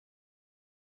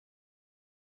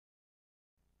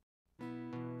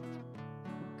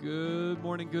Good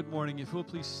morning, good morning. If you'll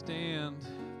please stand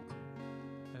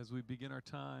as we begin our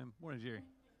time. Morning, Jerry.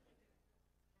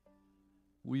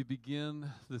 We begin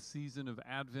the season of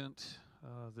Advent,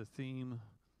 the theme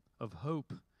of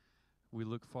hope. We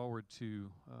look forward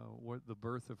to what the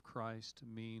birth of Christ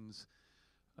means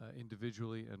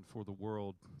individually and for the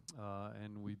world.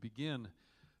 And we begin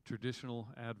traditional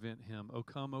Advent hymn, O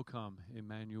come,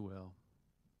 Emmanuel.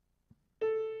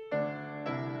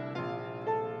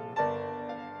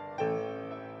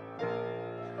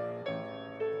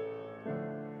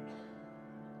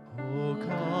 O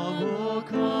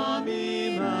come,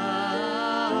 Emmanuel,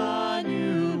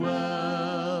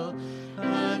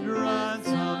 and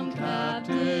ransom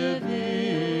captive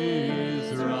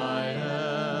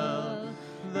Israel,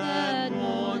 that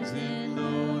mourns in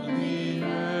lonely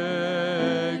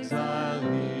exile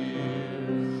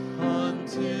here,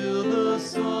 until the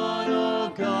Son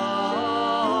of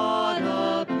God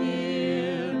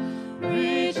appear.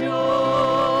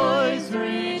 Rejoice,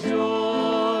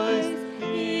 rejoice,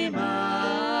 Emmanuel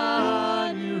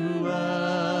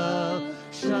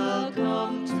shall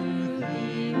come to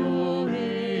thee, O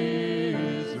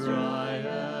Israel.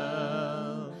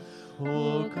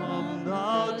 O come,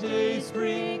 thou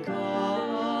dayspring,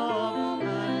 come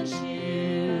and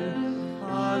cheer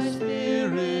our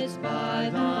spirits by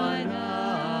thine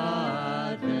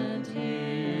advent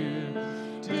here.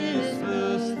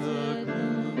 Disperse the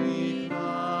gloomy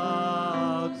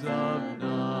clouds of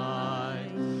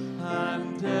night,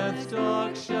 and death's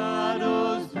dark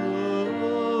shadows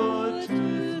put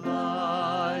to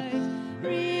flight.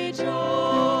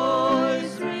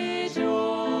 Rejoice,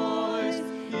 rejoice,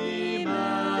 Emmanuel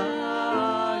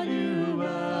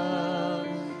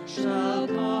shall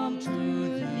come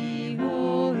to thee,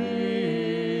 O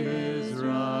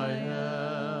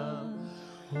Israel.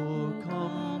 O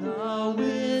come, thou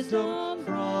wisdom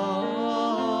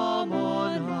from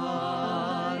on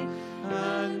high,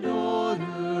 and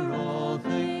order all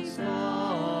things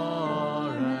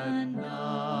far and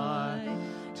nigh.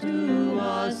 To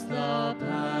us the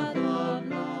path of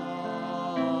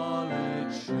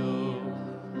knowledge show,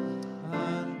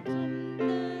 and the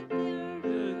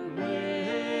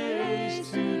ways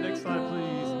to. Next slide,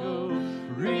 please. Go.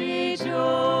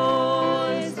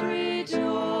 Rejoice,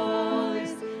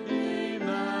 rejoice,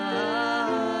 Emmanuel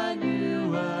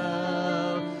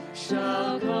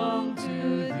shall come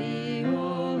to thee,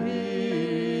 O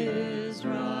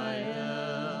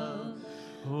Israel.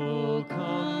 O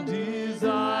come,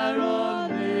 desire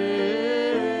of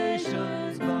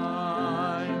nations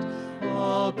bind,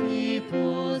 all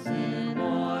peoples in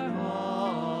one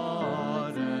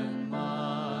heart and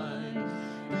mind.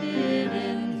 Bid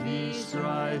envy,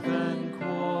 strife, and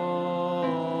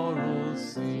quarrel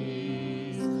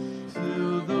cease.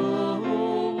 Fill the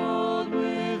whole world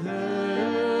with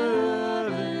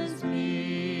heaven's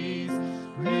peace.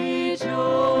 Rejoice,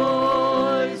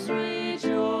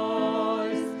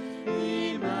 rejoice,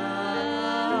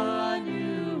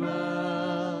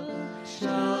 Emmanuel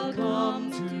shall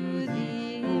come to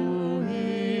thee, O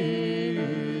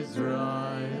Israel.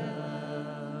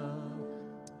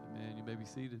 Amen. You may be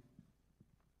seated.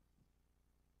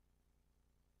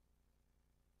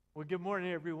 Well, good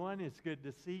morning, everyone. It's good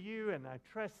to see you, and I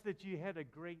trust that you had a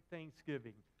great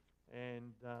Thanksgiving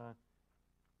and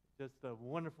just a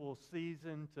wonderful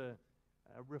season to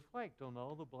reflect on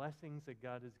all the blessings that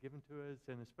God has given to us,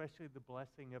 and especially the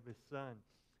blessing of His Son.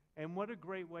 And what a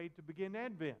great way to begin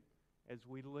Advent as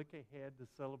we look ahead to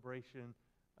celebration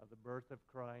of the birth of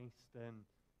Christ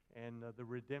and the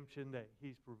redemption that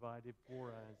He's provided for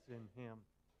us in Him.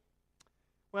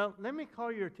 Well, let me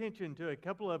call your attention to a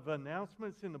couple of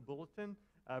announcements in the bulletin.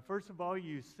 First of all,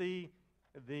 you see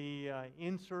the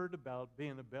insert about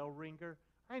being a bell ringer.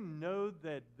 I know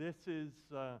that this is,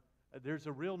 there's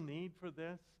a real need for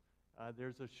this.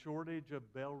 There's a shortage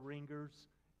of bell ringers,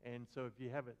 and so if you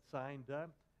haven't signed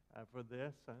up for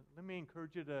this, let me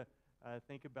encourage you to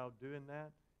think about doing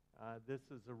that. This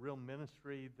is a real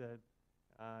ministry that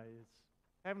is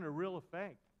having a real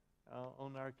effect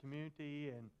on our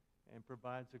community and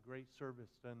provides a great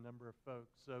service to a number of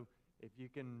folks. So if you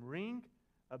can ring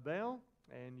a bell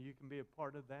and you can be a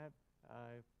part of that,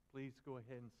 please go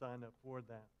ahead and sign up for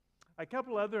that. A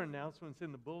couple other announcements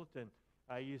in the bulletin.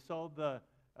 You saw the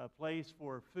place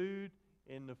for food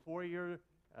in the foyer.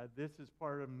 This is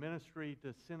part of ministry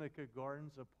to Seneca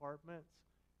Gardens Apartments,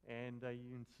 and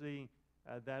you can see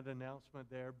that announcement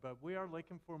there. But we are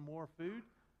looking for more food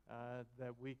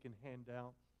that we can hand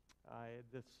out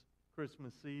this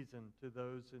Christmas season to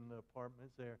those in the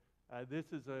apartments there.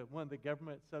 This is one of the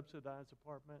government-subsidized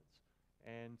apartments,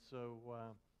 and so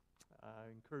I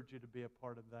encourage you to be a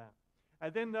part of that.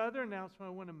 Then the other announcement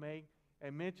I want to make,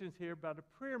 it mentions here about a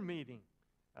prayer meeting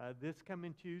this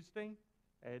coming Tuesday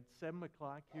at 7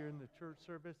 o'clock here in the church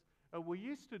service. We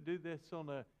used to do this on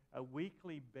a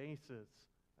weekly basis,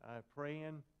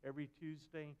 praying every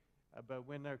Tuesday. But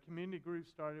when our community group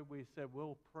started, we said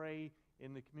we'll pray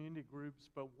in the community groups,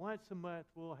 but once a month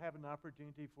we'll have an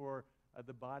opportunity for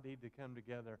the body to come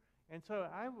together. And so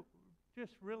I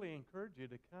just really encourage you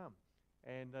to come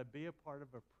and be a part of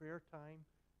a prayer time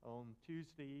on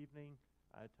Tuesday evening,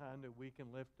 a time that we can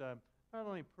lift up not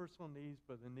only personal needs,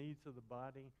 but the needs of the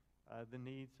body, the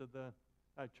needs of the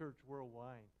church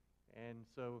worldwide. And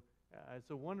so it's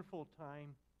a wonderful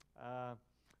time.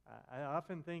 I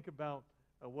often think about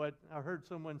what I heard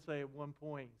someone say at one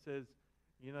point. It says,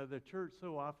 you know, the church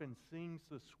so often sings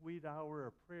the sweet hour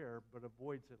of prayer, but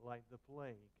avoids it like the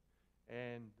plague.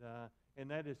 And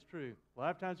that is true. A lot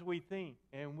of times we think,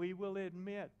 and we will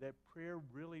admit, that prayer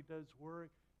really does work,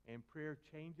 and prayer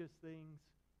changes things,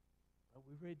 but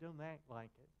we really don't act like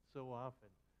it so often.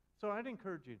 So I'd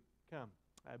encourage you to come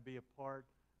be a part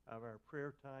of our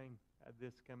prayer time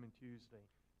this coming Tuesday.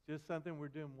 It's just something we're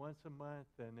doing once a month,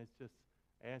 and it's just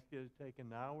ask you to take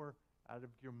an hour out of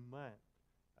your month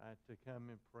to come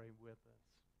and pray with us.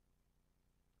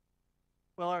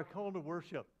 Well, our call to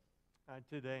worship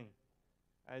today,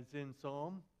 as in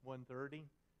Psalm 130,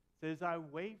 says, I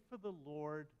wait for the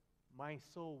Lord, my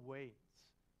soul waits,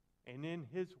 and in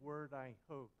his word I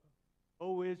hope.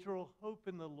 O Israel, hope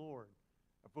in the Lord.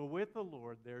 For with the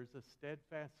Lord there is a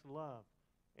steadfast love,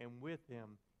 and with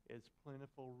him is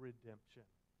plentiful redemption.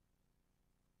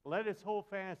 Let us hold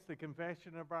fast the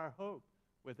confession of our hope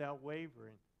without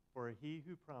wavering, for he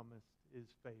who promised is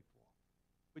faithful.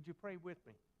 Would you pray with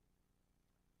me?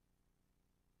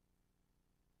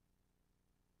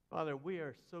 Father, we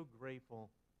are so grateful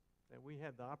that we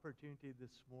had the opportunity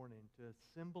this morning to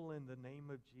assemble in the name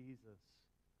of Jesus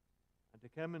and to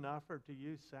come and offer to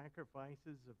you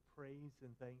sacrifices of praise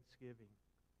and thanksgiving.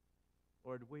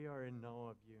 Lord, we are in awe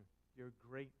of you, your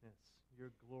greatness,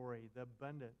 your glory, the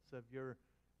abundance of your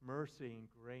mercy and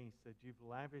grace that you've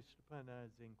lavished upon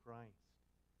us in Christ.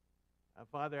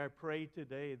 Father, I pray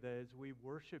today that as we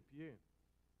worship you,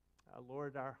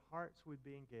 Lord, our hearts would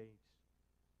be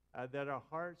engaged, that our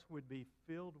hearts would be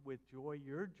filled with joy.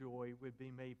 Your joy would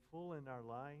be made full in our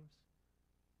lives.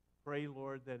 Pray,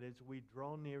 Lord, that as we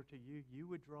draw near to you, you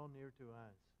would draw near to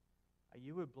us.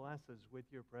 You would bless us with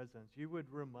your presence. You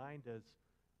would remind us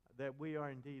that we are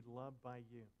indeed loved by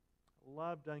you,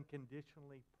 loved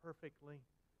unconditionally, perfectly,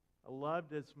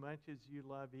 loved as much as you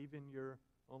love even your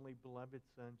only beloved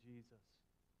Son, Jesus.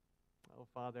 Oh,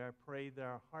 Father, I pray that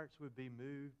our hearts would be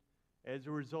moved as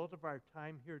a result of our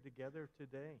time here together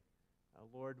today.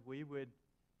 Lord, we would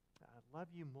love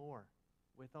you more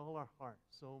with all our heart,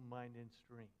 soul, mind, and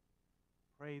strength.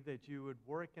 Pray that you would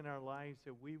work in our lives,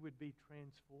 that we would be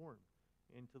transformed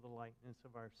into the likeness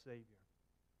of our Savior.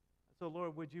 So,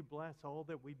 Lord, would you bless all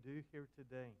that we do here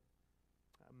today?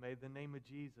 May the name of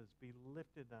Jesus be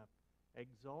lifted up,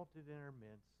 exalted in our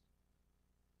midst.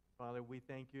 Father, we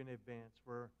thank you in advance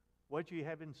for what you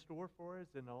have in store for us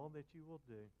and all that you will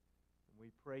do. And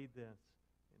we pray this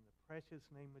in the precious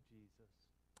name of Jesus.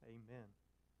 Amen.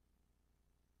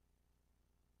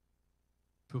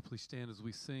 If you'll please stand as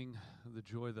we sing the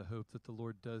joy, the hope that the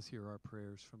Lord does hear our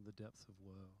prayers from the depths of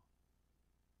woe.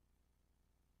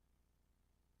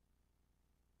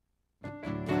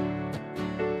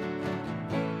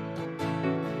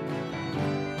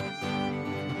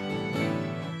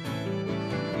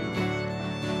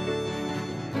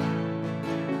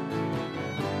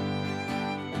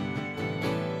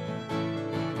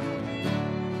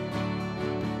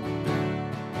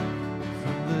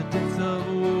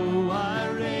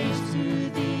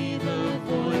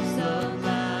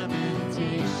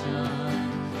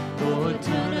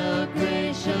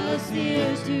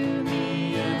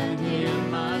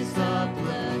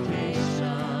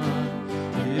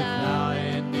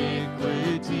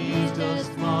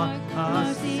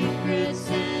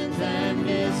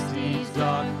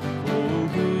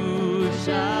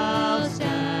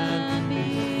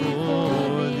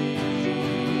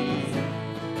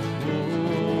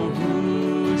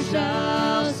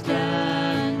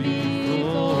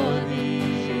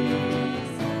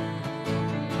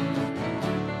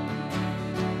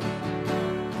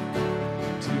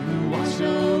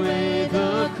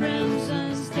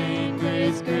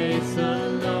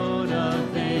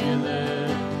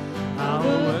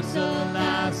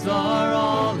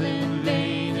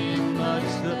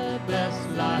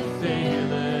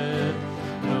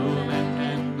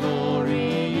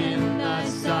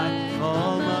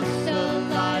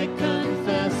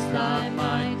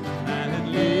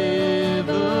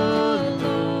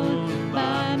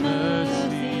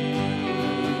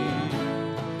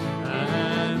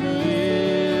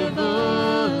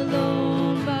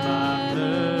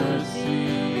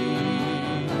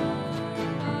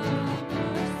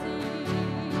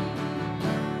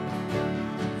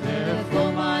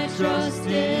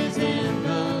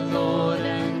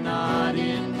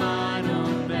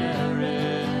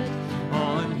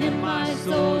 him my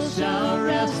soul shall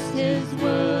rest. His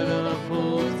word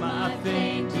upholds my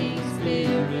fainting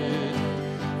spirit.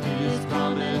 His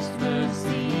promised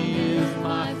mercy is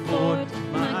my fort,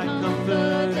 my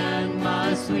comfort and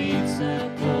my sweet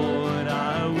support.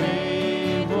 I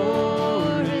wait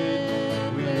for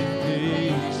it with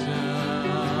patience.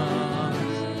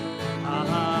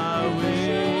 I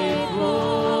wait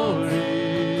for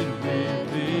it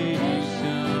with patience.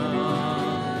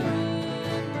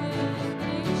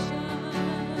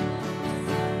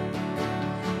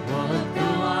 What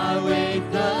though I wait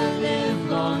the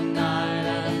livelong night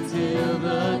until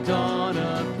the dawn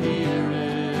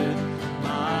appeareth?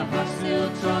 My heart still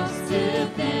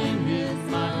trusteth in his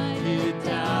might, it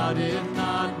doubteth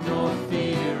not nor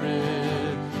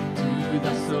feareth. To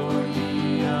the soul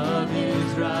ye of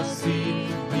Israel see,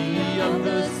 ye of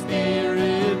the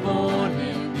Spirit born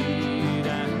indeed,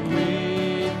 and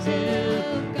wait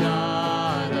till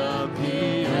God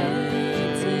appeareth.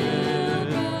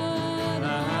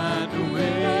 And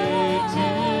wait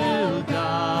till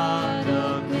God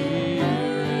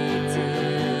appeareth.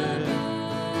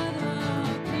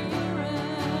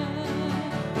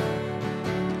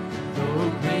 Though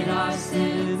great our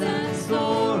sins and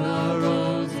sore our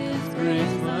woes, his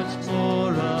grace much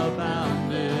more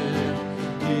abounded.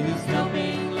 His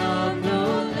helping love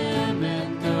no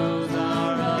limit knows,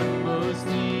 our utmost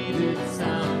need it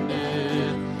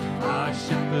sounded. Our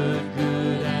shepherd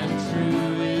good and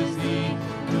true is he,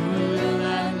 who will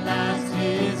at last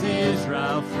his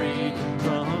Israel free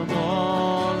from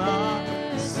all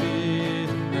our sin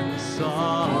and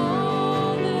sorrow.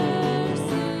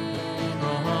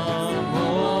 From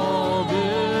all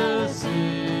their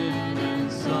sin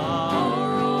and sorrow.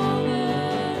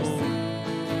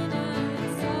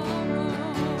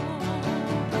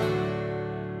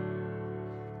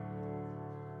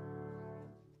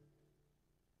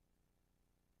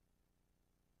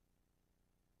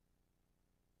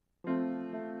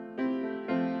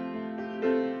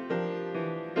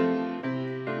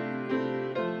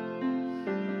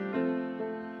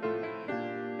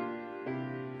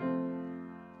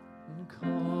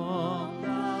 Come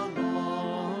thou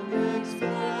long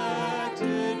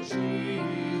expected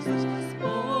Jesus,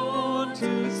 born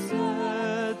to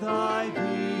set thy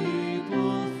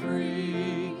people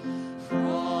free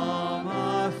from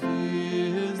our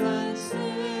fears and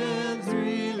sins.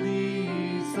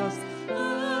 Release us,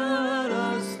 let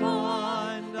us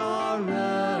find our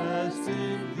rest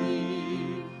in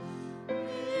thee.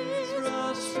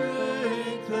 Israel's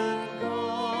strength and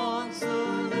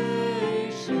consolation,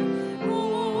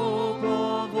 hope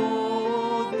of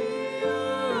all the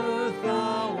earth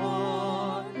thou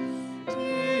art,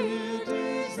 dear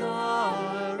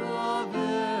desire of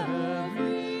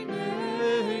every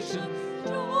nation,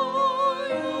 joy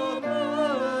of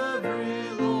every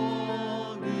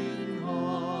longing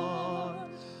heart.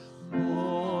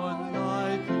 Born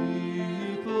thy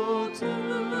people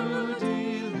to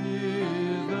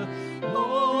deliver,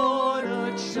 born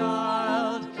a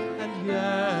child and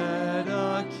yet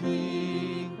a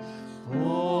king,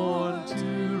 born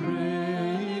to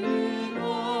reign in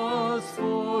us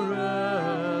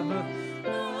forever.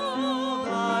 Now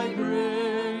thy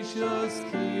gracious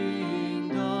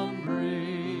kingdom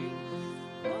bring,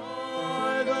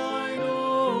 by thine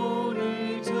own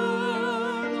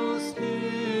eternal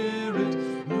Spirit,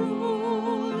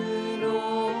 rule in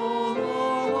all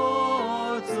our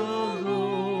hearts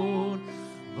alone.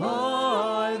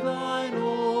 By thine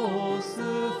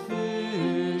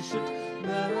all-sufficient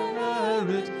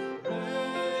merit,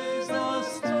 raise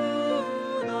us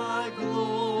to thy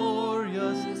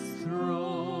glorious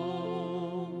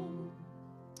throne.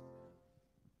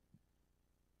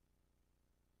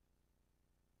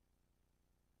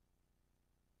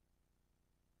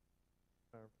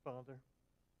 Our Father,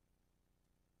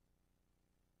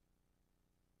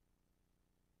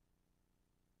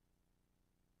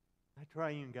 our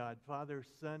triune God, Father,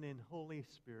 Son, and Holy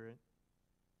Spirit,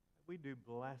 we do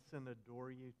bless and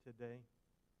adore you today.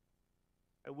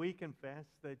 We confess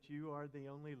that you are the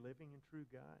only living and true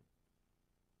God.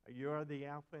 You are the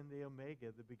Alpha and the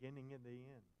Omega, the beginning and the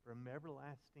end. From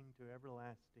everlasting to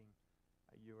everlasting,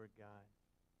 you are God.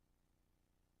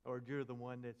 Lord, you're the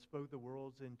one that spoke the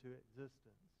worlds into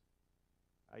existence.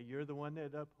 You're the one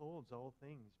that upholds all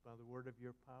things by the word of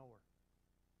your power.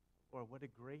 Lord, what a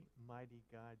great, mighty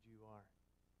God you are.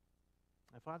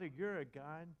 And Father, you're a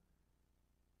God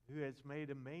who has made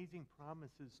amazing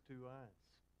promises to us.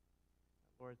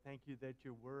 Lord, thank you that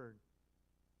your word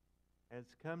has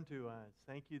come to us.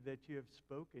 Thank you that you have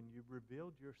spoken. You've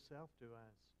revealed yourself to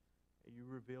us. You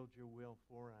revealed your will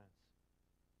for us.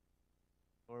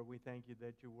 Lord, we thank you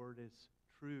that your word is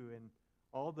true, and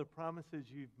all the promises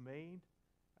you've made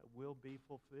will be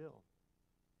fulfilled.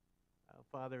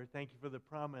 Father, thank you for the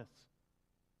promise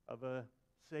of a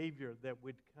Savior that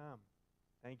would come.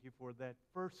 Thank you for that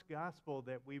first gospel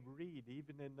that we read,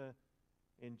 even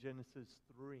in Genesis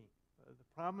 3.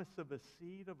 The promise of a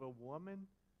seed of a woman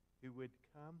who would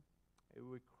come, who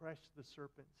would crush the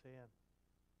serpent's head.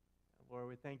 Lord,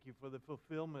 we thank you for the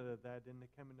fulfillment of that in the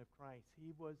coming of Christ.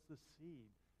 He was the seed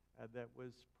that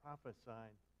was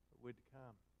prophesied would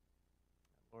come.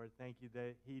 Lord, thank you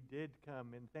that he did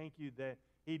come, and thank you that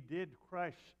he did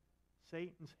crush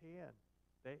Satan's head,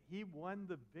 that he won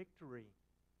the victory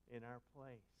in our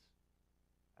place.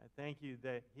 I thank you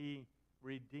that he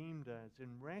redeemed us and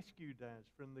rescued us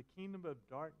from the kingdom of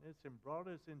darkness and brought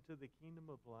us into the kingdom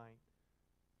of light,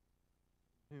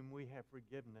 whom we have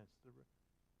forgiveness,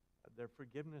 the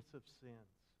forgiveness of sins.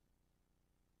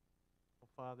 Oh,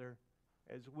 Father,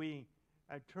 as we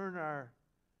turn our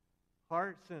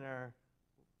hearts and our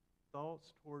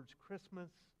thoughts towards Christmas,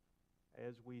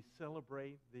 as we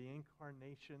celebrate the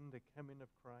incarnation, the coming of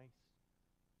Christ,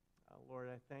 Lord,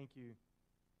 I thank you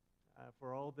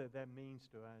for all that that means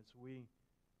to us. We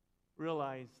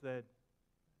realize that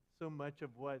so much of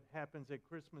what happens at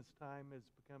Christmas time has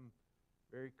become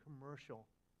very commercial.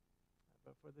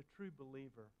 But for the true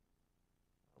believer,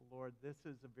 Lord, this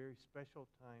is a very special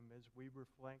time as we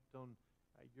reflect on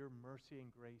your mercy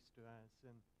and grace to us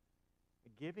and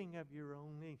the giving of your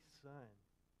only Son,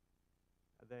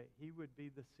 that he would be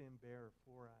the sin bearer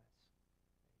for us.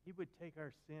 He would take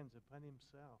our sins upon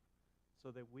himself so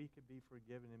that we could be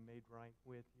forgiven and made right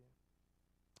with you.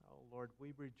 Oh, Lord,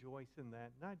 we rejoice in that,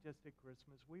 not just at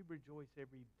Christmas. We rejoice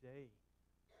every day.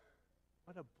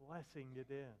 What a blessing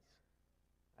it is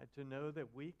to know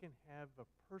that we can have a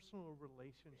personal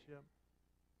relationship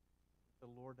with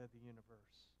the Lord of the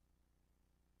universe.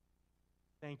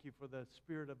 Thank you for the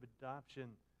spirit of adoption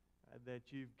that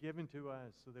you've given to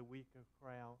us so that we can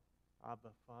cry out,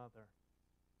 Abba, Father.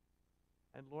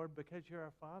 And Lord, because you're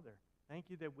our Father, thank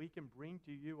you that we can bring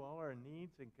to you all our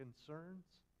needs and concerns.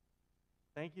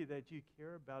 Thank you that you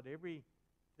care about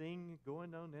everything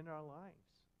going on in our lives.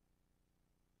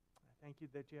 I thank you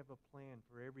that you have a plan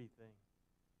for everything.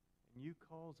 And you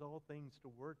cause all things to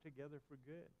work together for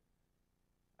good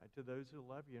to those who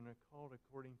love you and are called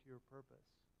according to your purpose.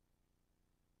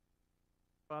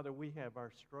 Father, we have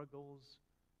our struggles.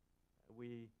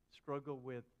 We struggle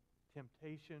with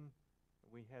temptation.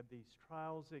 We have these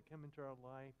trials that come into our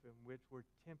life in which we're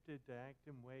tempted to act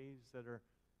in ways that are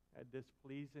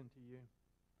displeasing to you.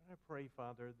 But I pray,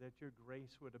 Father, that your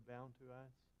grace would abound to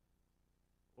us.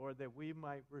 Lord, that we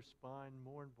might respond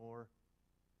more and more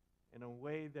in a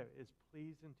way that is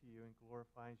pleasing to you and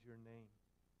glorifies your name.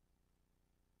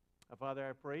 Father,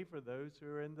 I pray for those who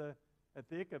are in the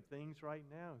thick of things right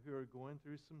now, who are going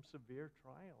through some severe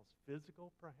trials,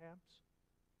 physical perhaps,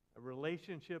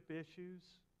 relationship issues,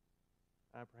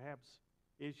 perhaps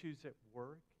issues at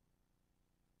work.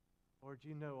 Lord,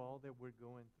 you know all that we're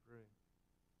going through.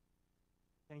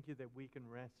 Thank you that we can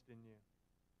rest in you,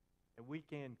 that we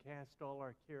can cast all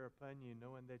our care upon you,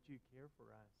 knowing that you care for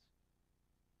us.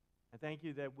 I thank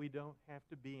you that we don't have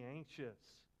to be anxious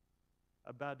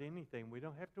about anything. We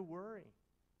don't have to worry.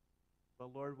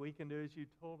 But Lord, we can do as you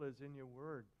told us in your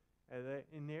word, that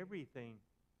in everything,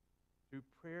 through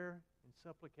prayer and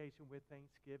supplication with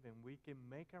thanksgiving, we can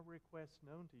make our requests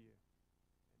known to you.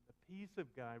 And the peace of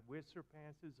God, which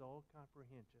surpasses all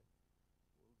comprehension,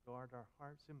 will guard our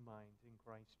hearts and minds in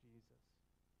Christ Jesus.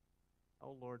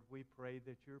 Oh Lord, we pray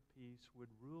that your peace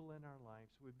would rule in our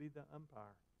lives, would be the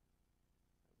umpire.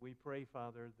 We pray,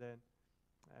 Father, that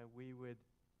we would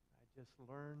just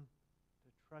learn to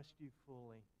trust you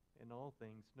fully in all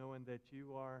things, knowing that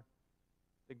you are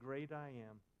the great I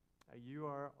am. You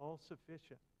are all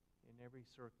sufficient in every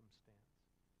circumstance.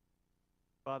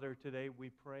 Father, today we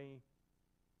pray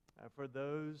for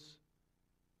those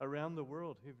around the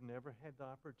world who've never had the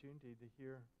opportunity to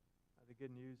hear the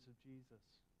good news of Jesus.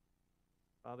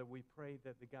 Father, we pray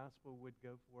that the gospel would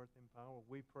go forth in power.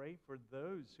 We pray for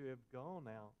those who have gone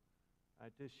out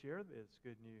to share this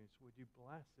good news. Would you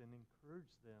bless and encourage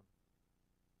them?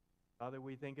 Father,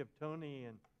 we think of Tony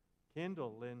and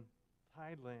Kendall in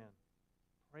Thailand.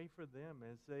 Pray for them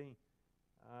as they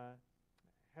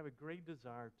have a great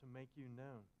desire to make you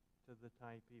known to the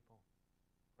Thai people.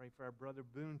 Pray for our brother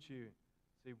Boonchu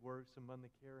as he works among the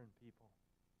Karen people.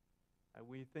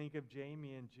 We think of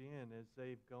Jamie and Jen as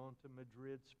they've gone to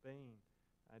Madrid, Spain,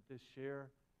 to share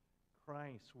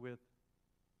Christ with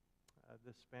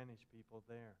the Spanish people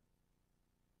there.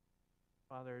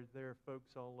 Father, there are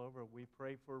folks all over. We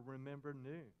pray for Remember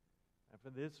New, for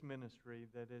this ministry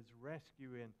that is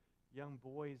rescuing young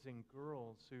boys and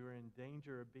girls who are in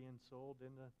danger of being sold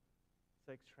into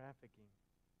sex trafficking.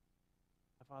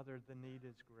 Father, the need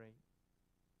is great.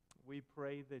 We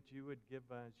pray that you would give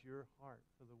us your heart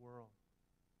for the world.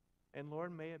 And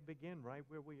Lord, may it begin right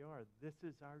where we are. This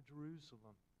is our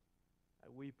Jerusalem.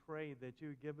 We pray that you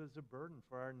would give us a burden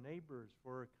for our neighbors,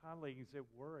 for our colleagues at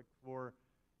work, for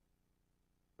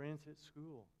friends at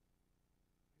school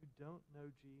who don't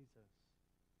know Jesus.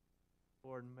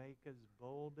 Lord, make us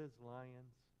bold as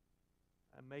lions.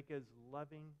 Make us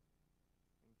loving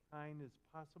and kind as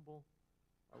possible.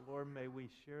 Lord, may we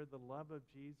share the love of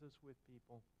Jesus with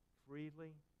people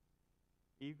freely,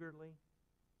 eagerly.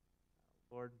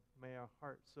 Lord, may our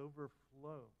hearts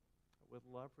overflow with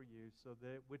love for you so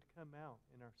that it would come out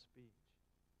in our speech.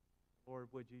 Lord,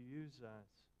 would you use us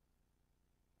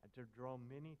to draw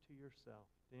many to yourself,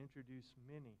 to introduce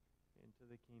many into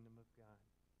the kingdom of God.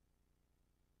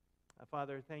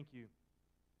 Father, thank you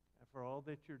for all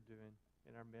that you're doing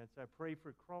in our midst. I pray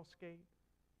for Crossgate.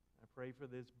 I pray for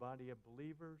this body of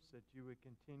believers that you would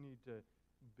continue to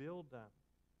build up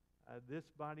this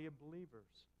body of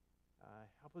believers.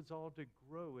 Help us all to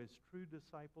grow as true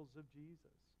disciples of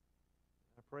Jesus.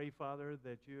 I pray, Father,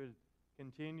 that you would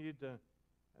continue to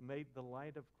make the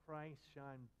light of Christ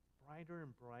shine brighter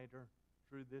and brighter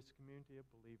through this community of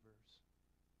believers.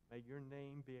 May your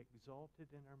name be exalted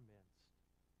in our midst.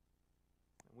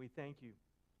 And we thank you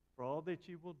for all that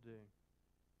you will do. And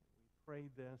we pray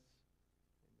this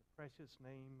precious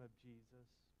name of Jesus.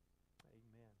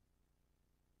 Amen.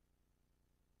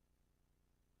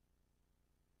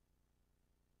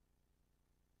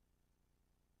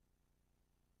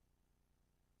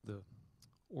 The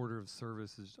order of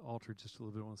service is altered just a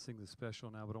little bit. I want to sing the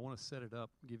special now, but I want to set it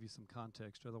up, give you some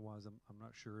context. Otherwise, I'm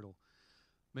not sure it'll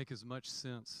make as much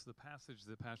sense. The passage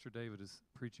that Pastor David is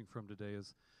preaching from today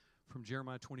is from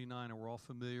Jeremiah 29, and we're all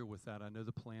familiar with that. I know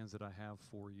the plans that I have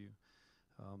for you.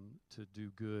 To do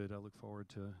good. I look forward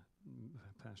to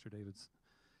Pastor David's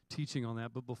teaching on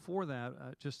that. But before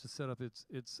that, just to set up,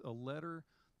 it's a letter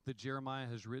that Jeremiah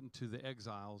has written to the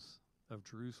exiles of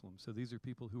Jerusalem. So these are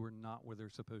people who are not where they're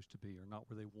supposed to be or not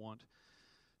where they want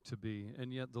to be.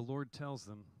 And yet the Lord tells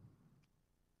them,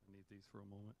 I need these for a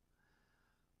moment.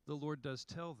 The Lord does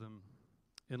tell them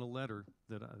in a letter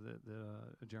that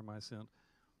Jeremiah sent,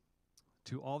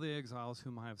 to all the exiles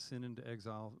whom I have sent into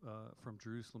exile from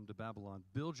Jerusalem to Babylon,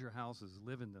 build your houses,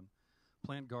 live in them,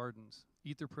 plant gardens,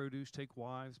 eat their produce, take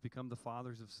wives, become the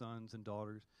fathers of sons and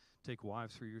daughters, take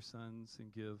wives for your sons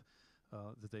and give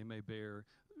that they may bear.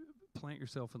 Plant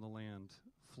yourself in the land,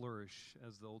 flourish,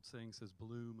 as the old saying says,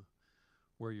 bloom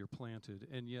where you're planted.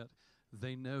 And yet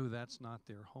they know that's not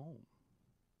their home.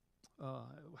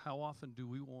 How often do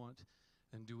we want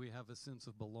and do we have a sense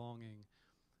of belonging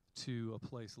to a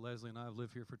place? Leslie and I have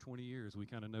lived here for 20 years. We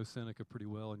kind of know Seneca pretty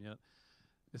well, and yet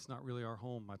it's not really our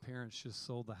home. My parents just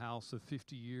sold the house of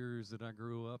 50 years that I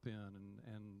grew up in,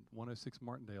 and 106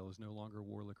 Martindale is no longer a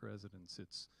Warlick residence.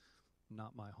 It's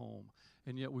not my home.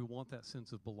 And yet we want that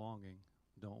sense of belonging,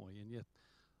 don't we? And yet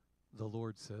the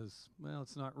Lord says, well,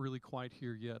 it's not really quite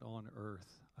here yet on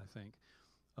earth, I think.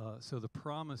 So the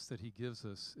promise that he gives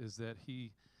us is that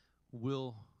he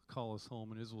will call us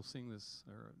home. And as we'll sing this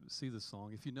or see this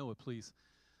song, if you know it, please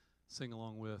sing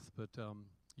along with. But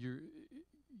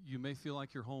you may feel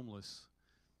like you're homeless.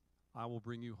 I will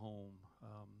bring you home.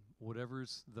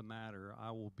 Whatever's the matter,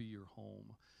 I will be your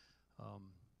home.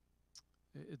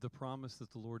 The promise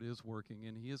that the Lord is working,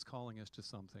 and he is calling us to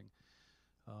something.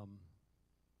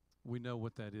 We know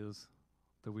what that is,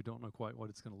 though we don't know quite what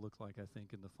it's going to look like, I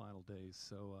think, in the final days.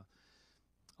 So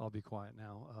I'll be quiet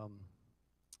now.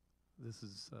 This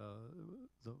is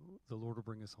the Lord will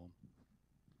bring us home.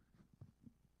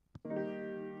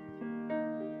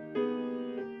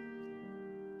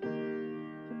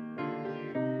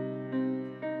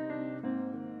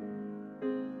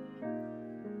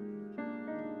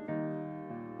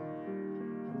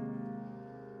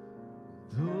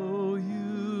 Though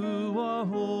you are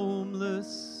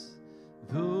homeless,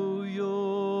 though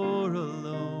you're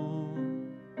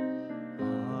alone,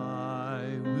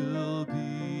 I will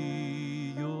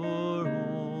be your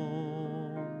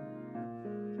home.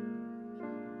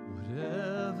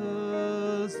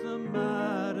 Whatever's the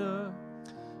matter,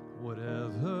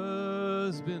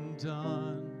 whatever's been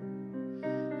done,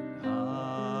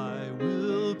 I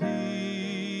will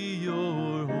be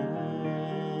your home.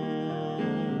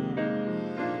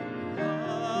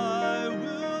 I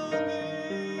will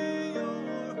be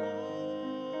your home.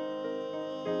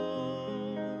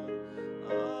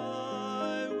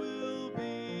 I will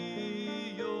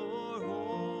be your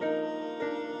home.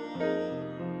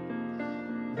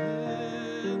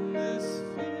 When this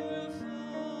fear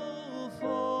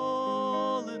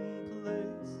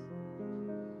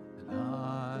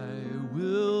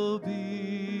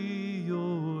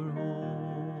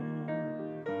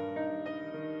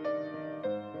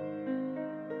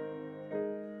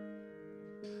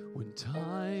When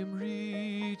time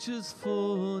reaches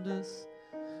fullness,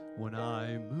 when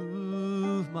I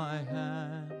move my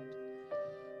hand,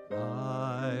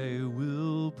 I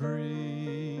will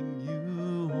bring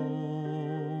you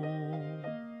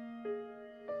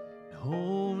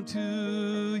home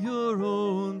to your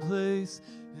own place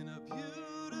in a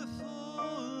beautiful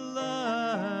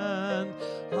land.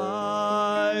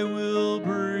 I will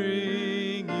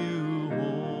bring you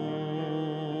home.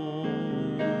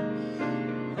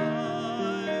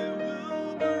 I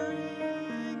will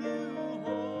bring you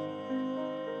home.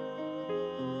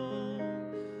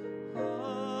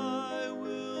 I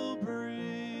will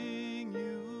bring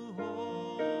you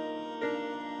home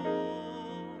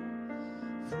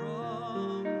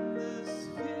from this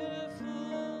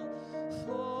fearful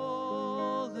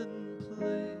fallen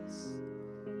place.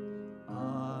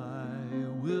 I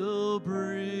will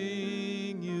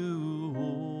bring you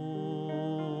home.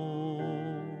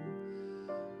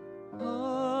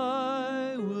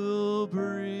 I will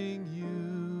bring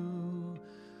you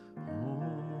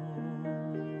home.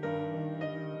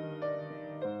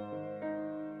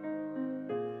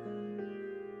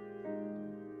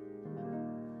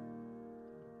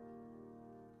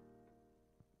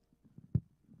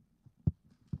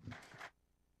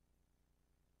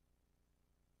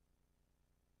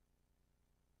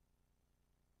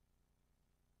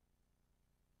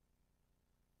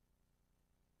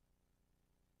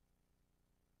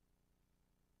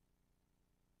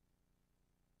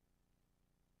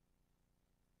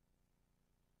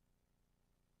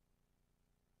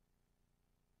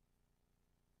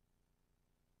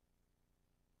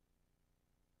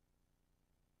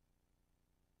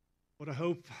 What a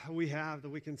hope we have that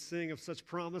we can sing of such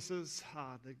promises,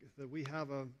 that we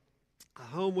have a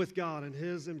home with God and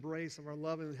His embrace of our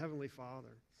loving Heavenly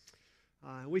Father.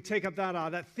 We take up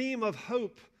that theme of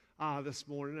hope this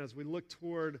morning as we look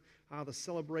toward the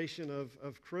celebration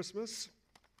of Christmas.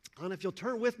 And if you'll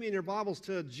turn with me in your Bibles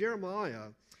to Jeremiah,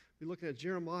 we're looking at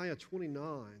Jeremiah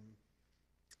 29.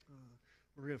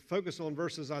 We're going to focus on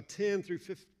verses 10 through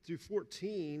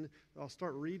 14. I'll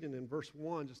start reading in verse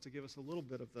 1 just to give us a little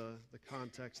bit of the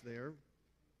context there.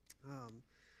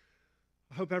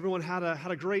 I hope everyone had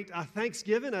a great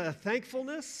Thanksgiving, a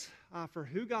thankfulness for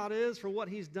who God is, for what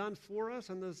He's done for us.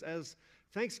 And as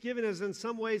Thanksgiving is in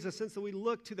some ways a sense that we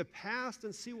look to the past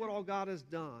and see what all God has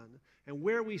done and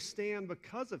where we stand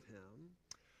because of Him.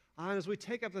 And as we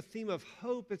take up the theme of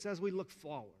hope, it's as we look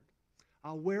forward.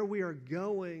 Where we are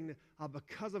going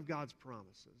because of God's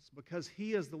promises, because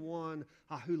He is the one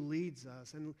who leads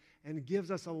us and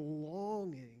gives us a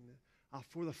longing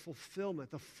for the fulfillment,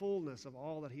 the fullness of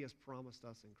all that He has promised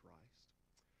us in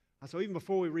Christ. So even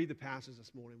before we read the passage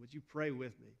this morning, would you pray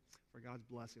with me for God's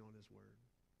blessing on His Word?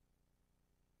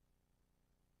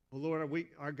 Well, Lord,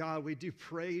 our God, we do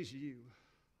praise You.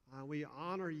 We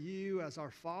honor You as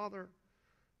our Father,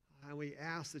 and we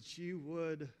ask that You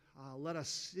would let us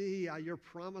see Your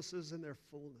promises in their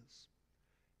fullness,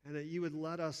 and that You would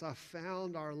let us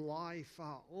found our life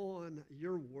on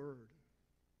Your Word,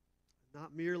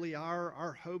 not merely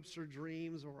our hopes or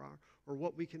dreams or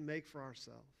what we can make for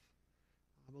ourselves.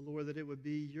 But Lord, that it would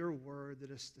be Your Word that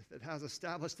has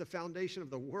established the foundation of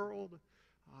the world,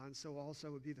 and so also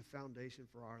would be the foundation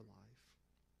for our life.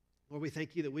 Lord, we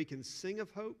thank You that we can sing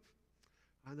of hope,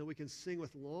 and that we can sing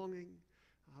with longing.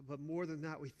 But more than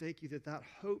that, we thank You that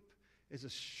hope is a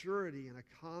surety and a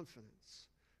confidence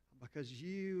because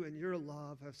You and Your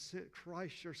love have sent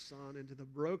Christ, Your Son, into the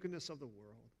brokenness of the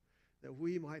world that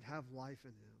we might have life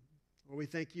in Him. Lord, we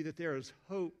thank You that there is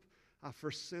hope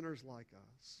for sinners like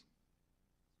us.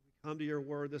 As we come to Your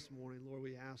Word this morning, Lord,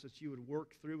 we ask that You would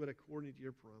work through it according to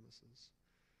Your promises,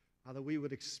 that we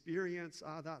would experience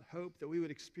that hope, that we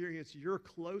would experience Your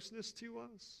closeness to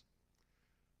us,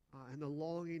 and the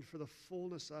longing for the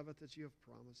fullness of it that You have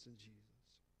promised in Jesus.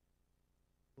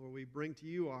 Lord, we bring to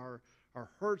You our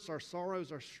hurts, our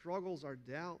sorrows, our struggles, our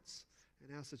doubts,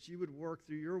 and ask that You would work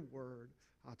through Your Word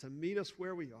to meet us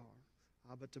where we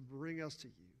are, but to bring us to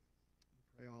You. We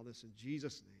pray all this in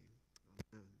Jesus'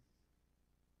 name.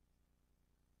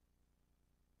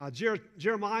 Amen.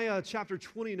 Jeremiah chapter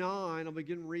 29, I'll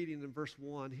begin reading in verse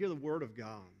 1. Hear the word of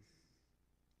God.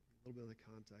 A little bit of the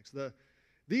context.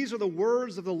 These are the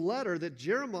words of the letter that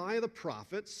Jeremiah the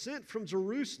prophet sent from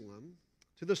Jerusalem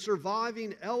to the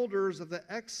surviving elders of the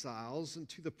exiles and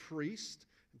to the priests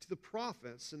and to the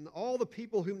prophets and all the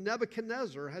people whom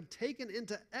Nebuchadnezzar had taken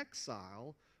into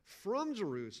exile from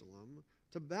Jerusalem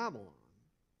to Babylon.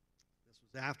 This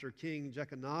was after King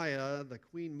Jeconiah, the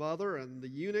queen mother, and the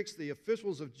eunuchs, the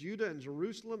officials of Judah and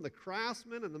Jerusalem, the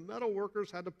craftsmen and the metal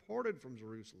workers had departed from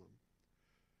Jerusalem.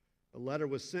 The letter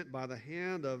was sent by the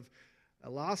hand of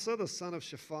Elasah, the son of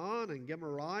Shaphan, and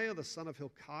Gemariah, the son of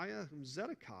Hilkiah, whom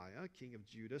Zedekiah, king of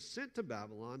Judah, sent to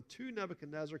Babylon to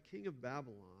Nebuchadnezzar, king of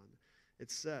Babylon.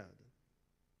 It said,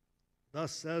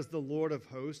 "Thus says the Lord of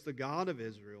hosts, the God of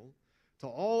Israel, to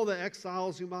all the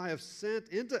exiles whom I have sent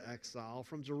into exile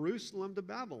from Jerusalem to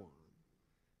Babylon,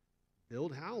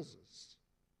 build houses,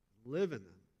 live in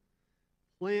them,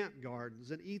 plant gardens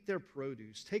and eat their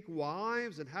produce. Take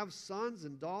wives and have sons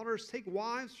and daughters. Take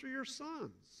wives for your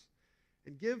sons,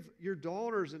 and give your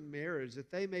daughters in marriage, that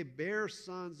they may bear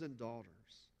sons and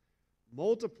daughters.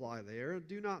 Multiply there and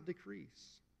do not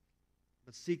decrease.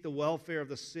 But seek the welfare of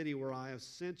the city where I have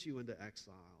sent you into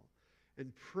exile,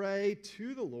 and pray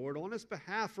to the Lord on its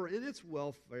behalf, for in its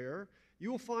welfare you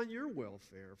will find your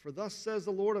welfare. For thus says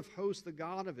the Lord of hosts, the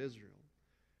God of Israel,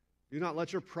 do not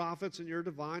let your prophets and your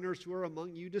diviners who are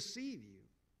among you deceive you.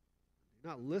 Do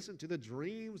not listen to the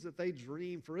dreams that they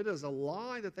dream, for it is a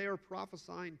lie that they are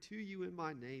prophesying to you in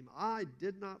my name. I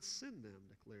did not send them,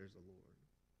 declares the Lord."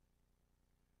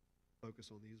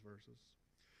 Focus on these verses.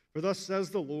 "For thus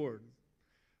says the Lord,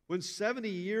 when 70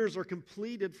 years are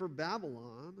completed for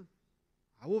Babylon,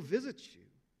 I will visit you,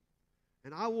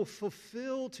 and I will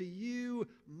fulfill to you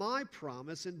my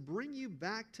promise and bring you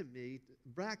back to me,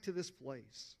 back to this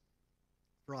place.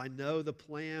 For I know the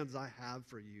plans I have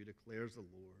for you, declares the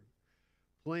Lord,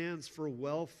 plans for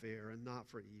welfare and not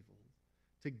for evil,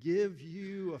 to give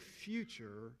you a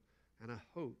future and a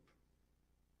hope.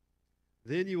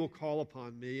 Then you will call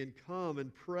upon me and come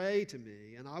and pray to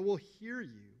me, and I will hear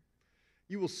you.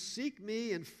 You will seek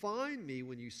me and find me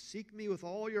when you seek me with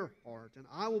all your heart, and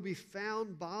I will be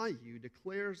found by you,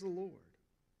 declares the Lord.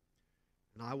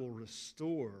 And I will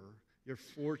restore your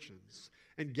fortunes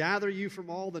and gather you from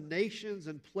all the nations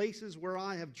and places where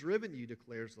I have driven you,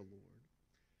 declares the Lord.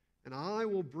 And I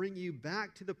will bring you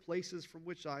back to the places from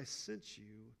which I sent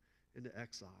you into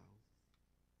exile."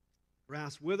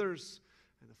 Grass withers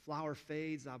and the flower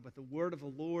fades, but the word of the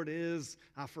Lord is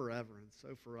forever. And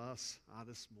so for us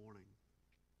this morning,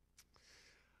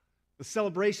 the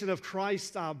celebration of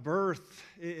Christ's birth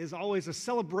is always a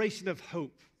celebration of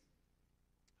hope.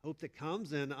 Hope that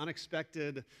comes in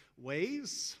unexpected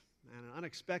ways and in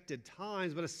unexpected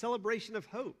times, but a celebration of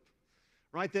hope,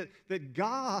 right? That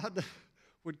God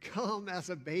would come as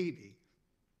a baby,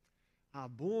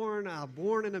 born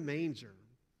in a manger,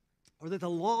 or that the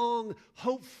long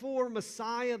hoped-for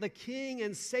Messiah, the King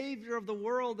and Savior of the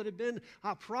world that had been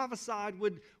prophesied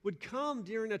would come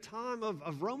during a time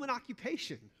of Roman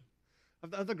occupation,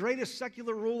 of the greatest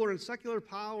secular ruler and secular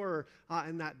power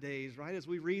in that days, right? As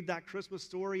we read that Christmas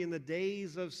story in the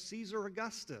days of Caesar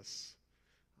Augustus,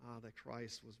 that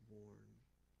Christ was born.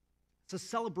 It's a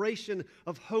celebration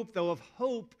of hope, though, of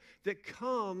hope that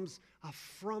comes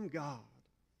from God,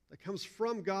 that comes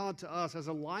from God to us as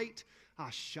a light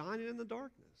shining in the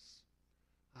darkness,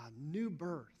 a new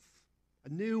birth, a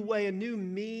new way, a new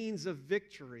means of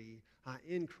victory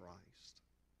in Christ.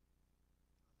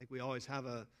 I think we always have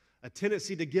a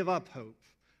tendency to give up hope,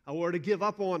 or to give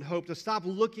up on hope, to stop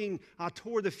looking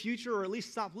toward the future, or at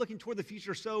least stop looking toward the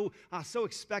future so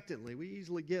expectantly. We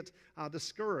easily get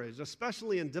discouraged,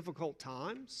 especially in difficult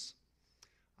times,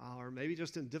 or maybe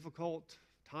just in difficult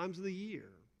times of the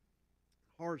year,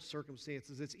 hard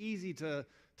circumstances. It's easy to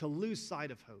lose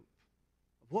sight of hope,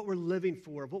 of what we're living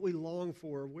for, of what we long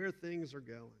for, where things are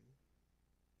going.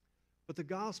 But the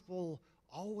gospel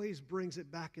always brings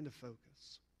it back into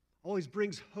focus, always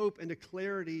brings hope into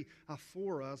clarity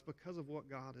for us because of what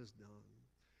God has done.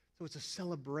 So it's a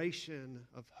celebration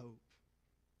of hope.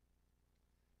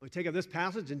 We take up this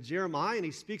passage in Jeremiah, and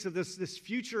he speaks of this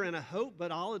future and a hope,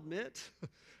 but I'll admit,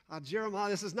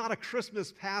 Jeremiah, this is not a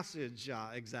Christmas passage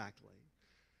exactly.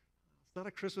 It's not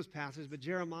a Christmas passage, but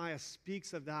Jeremiah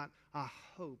speaks of that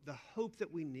hope, the hope that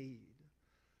we need,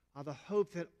 the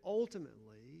hope that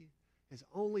ultimately is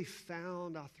only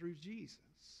found through Jesus.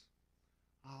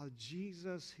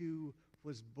 Jesus who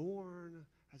was born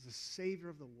as the Savior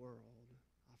of the world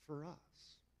for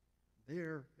us.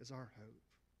 There is our hope.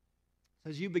 So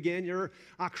as you begin your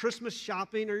Christmas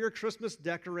shopping or your Christmas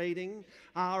decorating,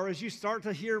 or as you start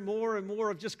to hear more and more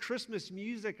of just Christmas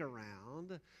music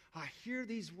around, hear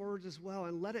these words as well,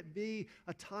 and let it be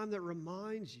a time that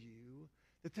reminds you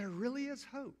that there really is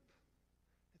hope.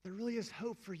 That there really is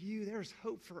hope for you. There's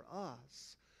hope for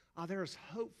us. There's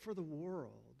hope for the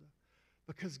world.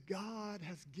 Because God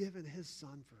has given his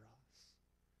Son for us.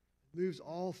 Moves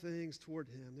all things toward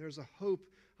him. There's a hope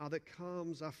that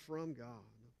comes from God.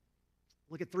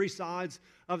 Look at three sides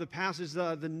of the passage: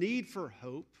 the need for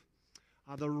hope,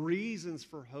 the reasons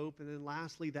for hope, and then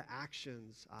lastly, the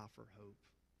actions for hope.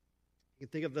 You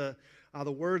can think of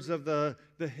the words of the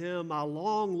hymn,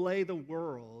 long lay the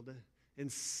world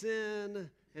in sin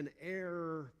and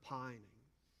error pining.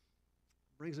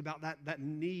 Brings about that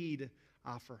need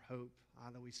for hope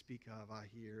that we speak of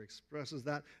here. Expresses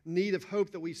that need of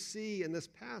hope that we see in this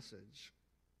passage.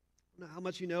 I don't know how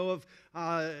much you know of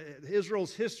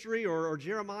Israel's history or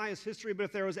Jeremiah's history, but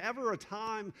if there was ever a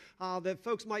time that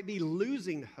folks might be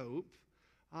losing hope,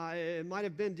 it might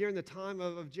have been during the time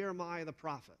of Jeremiah the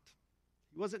prophet.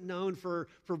 He wasn't known for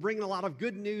bringing a lot of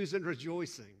good news and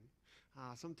rejoicing.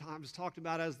 Sometimes talked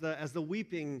about as the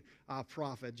weeping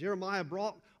prophet. Jeremiah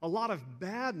brought a lot of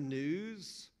bad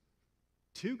news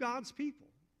to God's people.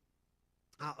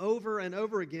 Over and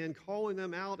over again, calling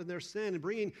them out in their sin and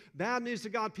bringing bad news to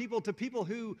God's people, to people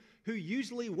who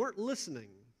usually weren't listening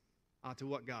to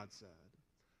what God said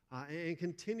and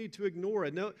continued to ignore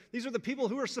it. No, these are the people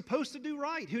who are supposed to do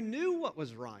right, who knew what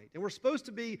was right, and were supposed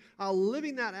to be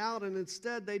living that out, and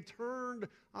instead they turned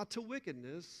to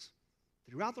wickedness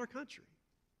throughout their country,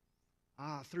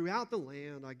 throughout the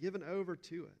land, given over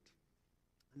to it.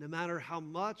 And no matter how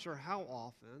much or how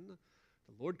often,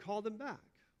 the Lord called them back.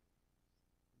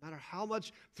 No matter how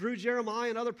much through Jeremiah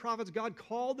and other prophets God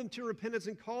called them to repentance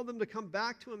and called them to come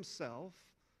back to himself,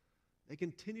 they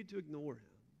continued to ignore him.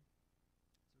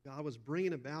 So God was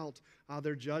bringing about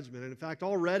their judgment. And in fact,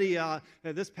 already in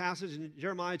this passage in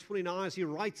Jeremiah 29, as he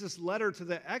writes this letter to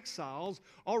the exiles,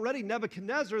 already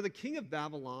Nebuchadnezzar, the king of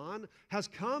Babylon, has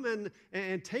come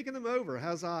and taken them over,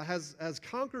 has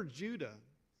conquered Judah,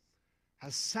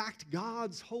 has sacked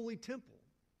God's holy temple,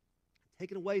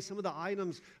 taken away some of the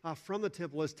items from the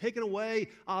temple, has taken away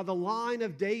the line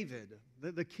of David.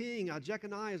 The king,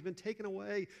 Jeconiah, has been taken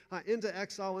away into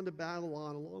exile into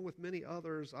Babylon, along with many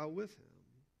others with him.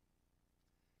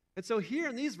 And so here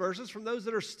in these verses, from those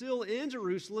that are still in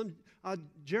Jerusalem,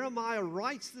 Jeremiah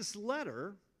writes this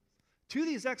letter to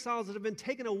these exiles that have been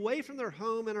taken away from their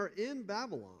home and are in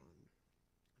Babylon.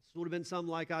 This would have been some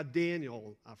like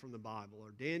Daniel from the Bible,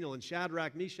 or Daniel and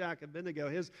Shadrach, Meshach, Abednego,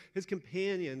 his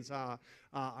companions, are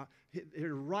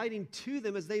writing to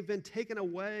them as they've been taken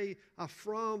away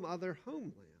from their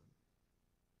homeland.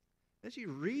 As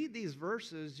you read these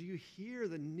verses, you hear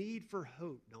the need for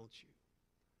hope, don't you?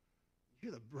 You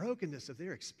hear the brokenness of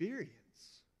their experience.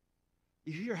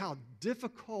 You hear how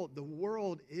difficult the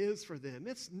world is for them.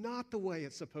 It's not the way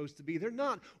it's supposed to be. They're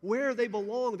not where they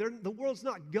belong. The world's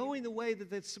not going the way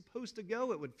that it's supposed to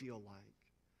go, it would feel like.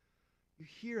 You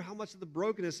hear how much of the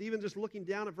brokenness, even just looking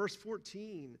down at verse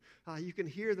 14, you can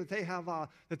hear that they have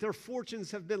that their fortunes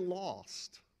have been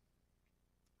lost,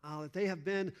 that they have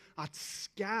been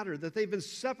scattered, that they've been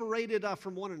separated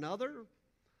from one another,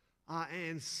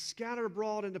 and scattered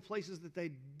abroad into places that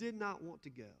they did not want to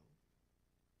go.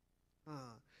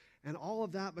 And all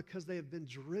of that because they have been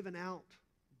driven out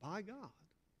by God.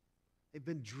 They've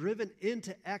been driven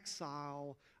into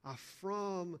exile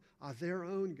from their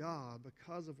own God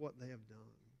because of what they have done.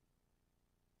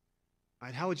 All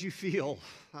right, how would you feel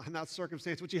in that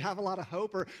circumstance? Would you have a lot of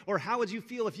hope? Or how would you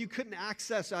feel if you couldn't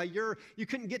access you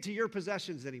couldn't get to your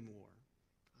possessions anymore?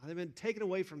 They've been taken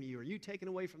away from you, or you taken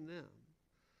away from them.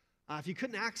 If you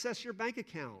couldn't access your bank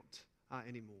account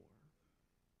anymore.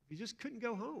 If you just couldn't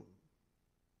go home.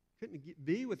 Couldn't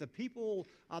be with the people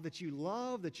that you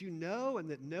love, that you know, and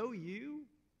that know you.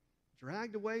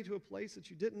 Dragged away to a place that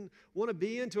you didn't want to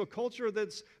be in, to a culture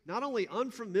that's not only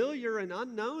unfamiliar and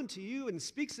unknown to you and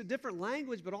speaks a different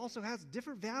language, but also has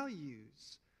different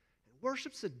values and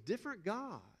worships a different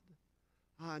God,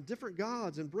 different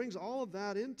gods, and brings all of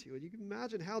that into it. You can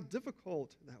imagine how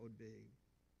difficult that would be.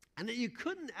 And that you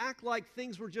couldn't act like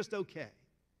things were just okay.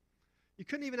 You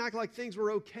couldn't even act like things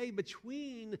were okay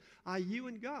between you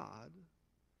and God,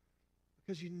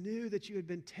 because you knew that you had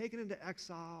been taken into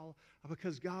exile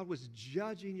because God was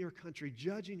judging your country,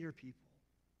 judging your people.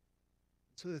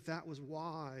 So that was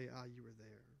why you were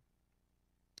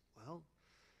there. Well,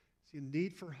 it's a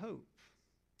need for hope.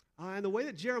 And the way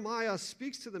that Jeremiah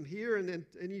speaks to them here, and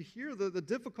you hear the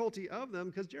difficulty of them,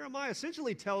 because Jeremiah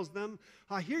essentially tells them,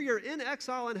 here you're in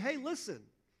exile, and hey, listen,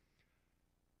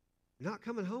 you're not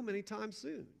coming home anytime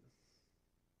soon.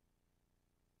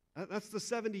 That's the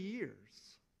 70 years,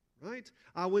 right?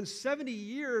 When 70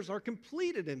 years are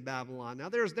completed in Babylon. Now,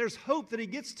 there's hope that he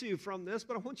gets to from this,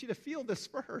 but I want you to feel this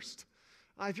first.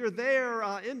 If you're there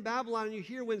in Babylon and you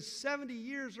hear when 70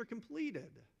 years are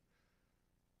completed,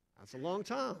 that's a long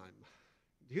time.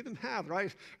 Do the math,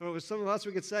 right? With some of us,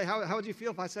 we could say, how would you feel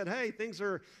if I said, hey, things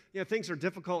are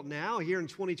difficult now here in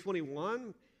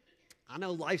 2021. I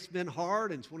know life's been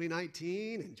hard in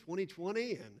 2019 and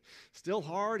 2020 and still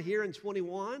hard here in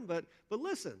 21, but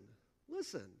listen.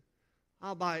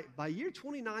 by year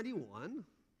 2091,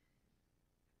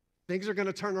 things are going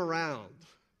to turn around.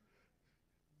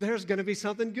 There's going to be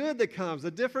something good that comes. A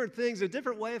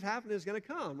different way of happening is going to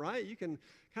come, right? You can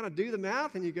kind of do the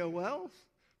math and you go, well,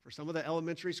 for some of the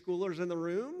elementary schoolers in the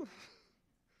room,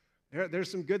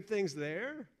 there's some good things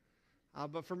there.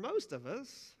 But for most of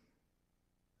us,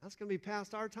 that's going to be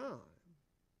past our time.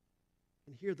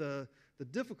 And hear the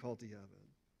difficulty of it.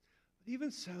 But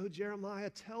even so, Jeremiah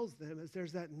tells them as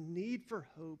there's that need for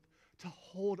hope to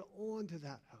hold on to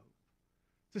that hope.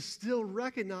 To still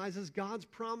recognize as God's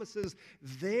promises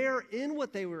there in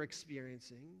what they were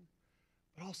experiencing,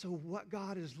 but also what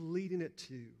God is leading it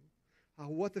to,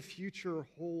 what the future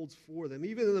holds for them.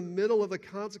 Even in the middle of the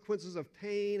consequences of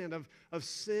pain and of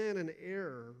sin and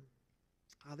error,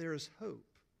 there is hope.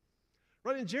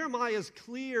 Right, and Jeremiah is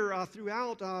clear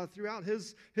throughout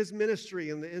his ministry,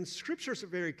 and scriptures are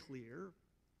very clear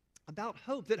about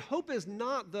hope, that hope is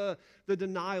not the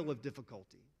denial of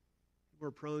difficulty. We're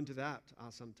prone to that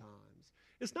sometimes.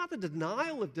 It's not the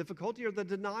denial of difficulty or the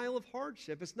denial of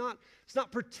hardship. It's not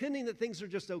pretending that things are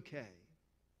just okay.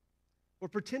 Or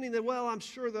pretending that, well, I'm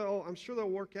sure they'll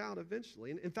work out eventually.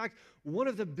 And in fact, one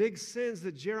of the big sins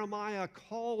that Jeremiah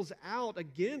calls out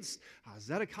against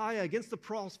Zedekiah, against the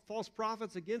false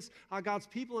prophets, against God's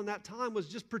people in that time was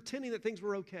just pretending that things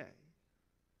were okay.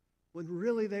 When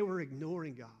really they were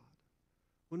ignoring God.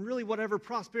 When really whatever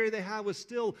prosperity they had was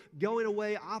still going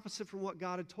away opposite from what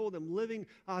God had told them, living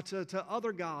to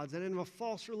other gods and in a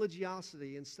false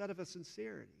religiosity instead of a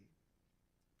sincerity.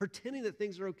 Pretending that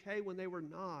things are okay when they were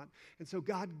not. And so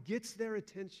God gets their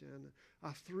attention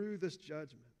through this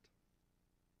judgment.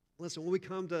 Listen, when we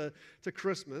come to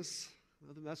Christmas,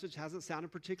 the message hasn't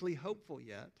sounded particularly hopeful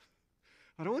yet.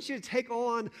 I don't want you to take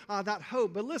on that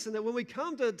hope. But listen, that when we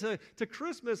come to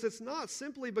Christmas, it's not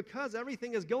simply because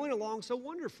everything is going along so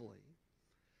wonderfully.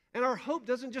 And our hope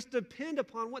doesn't just depend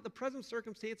upon what the present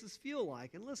circumstances feel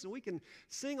like. And listen, we can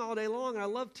sing all day long, and I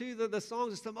love, too, the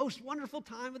songs. It's the most wonderful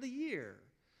time of the year,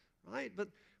 right? But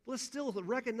let's still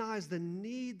recognize the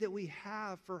need that we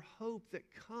have for hope that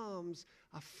comes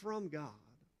from God.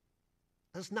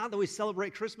 It's not that we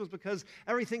celebrate Christmas because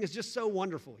everything is just so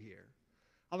wonderful here.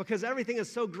 Because everything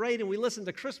is so great, and we listen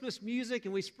to Christmas music,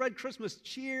 and we spread Christmas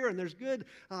cheer, and there's good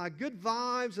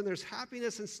vibes, and there's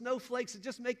happiness and snowflakes that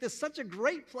just make this such a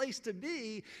great place to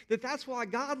be, that's why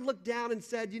God looked down and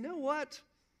said, you know what?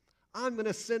 I'm going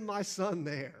to send my son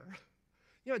there.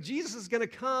 You know, Jesus is going to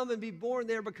come and be born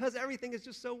there because everything is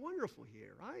just so wonderful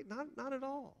here, right? Not at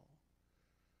all.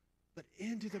 But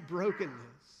into the brokenness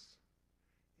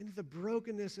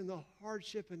and the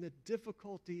hardship and the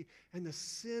difficulty and the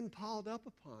sin piled up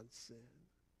upon sin.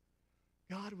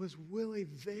 God was willing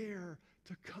there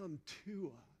to come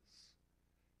to us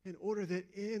in order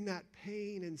that in that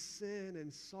pain and sin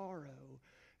and sorrow,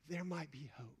 there might be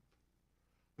hope.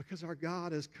 Because our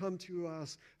God has come to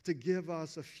us to give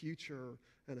us a future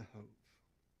and a hope.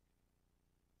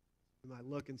 You might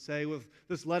look and say with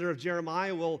this letter of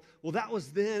Jeremiah, well, that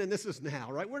was then and this is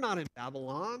now, right? We're not in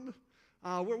Babylon.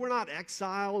 We're not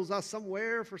exiles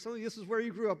somewhere. For some of you, this is where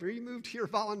you grew up, or you moved here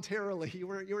voluntarily. You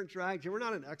weren't dragged here. We're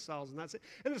not in exiles, and that's it.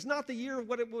 And it's not the year of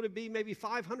what it would be, maybe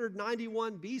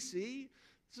 591 BC.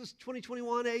 This is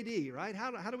 2021 AD, right?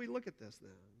 How do we look at this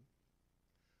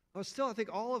then? Still, I think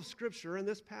all of Scripture, and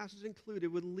this passage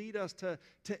included, would lead us to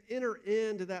enter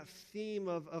into that theme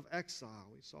of exile.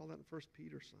 We saw that in 1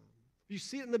 Peter some. You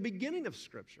see it in the beginning of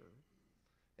Scripture.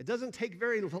 It doesn't take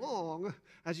very long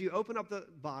as you open up the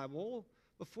Bible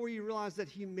before you realize that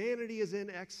humanity is in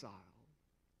exile.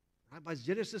 Right? By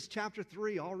Genesis chapter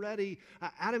 3, already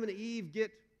Adam and Eve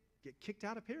get kicked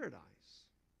out of paradise.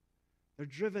 They're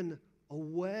driven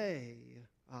away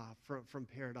from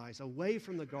paradise, away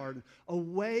from the garden,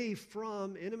 away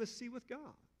from intimacy with God,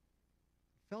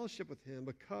 fellowship with Him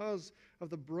because of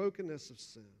the brokenness of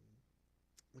sin,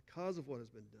 because of what has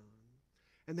been done.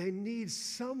 And they need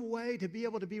some way to be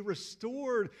able to be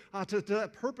restored to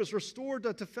that purpose, restored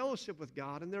to fellowship with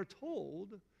God. And they're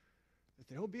told that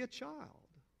there will be a child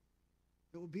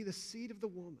that will be the seed of the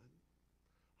woman.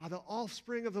 The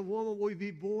offspring of the woman will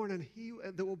be born, and he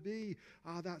that will be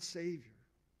that Savior.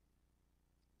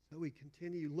 So we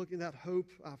continue looking at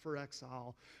hope for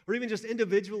exile, or even just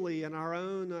individually in our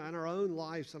own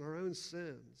lives and our own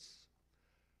sins.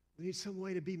 We need some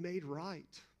way to be made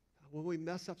right when we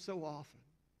mess up so often.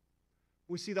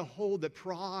 We see the hold that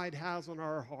pride has on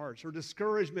our hearts, or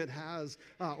discouragement has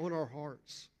on our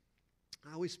hearts.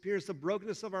 We experience the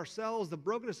brokenness of ourselves, the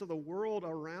brokenness of the world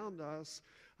around us,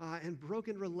 and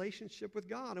broken relationship with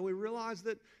God. And we realize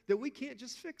that we can't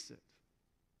just fix it.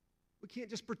 We can't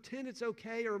just pretend it's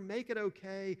okay or make it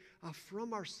okay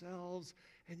from ourselves.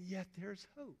 And yet there's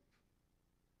hope.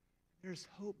 There's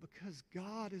hope because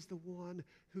God is the one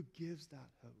who gives that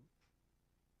hope.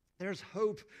 There's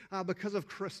hope because of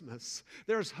Christmas.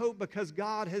 There's hope because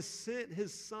God has sent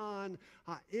his Son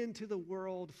into the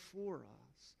world for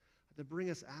us to bring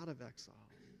us out of exile.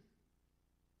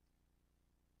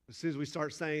 As soon as we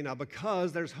start saying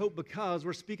because, there's hope because,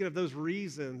 we're speaking of those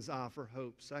reasons for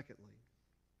hope, secondly.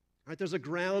 Right, there's a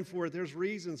ground for it. There's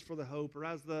reasons for the hope. Or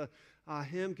as the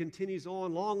hymn continues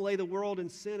on, long lay the world in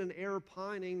sin and error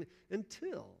pining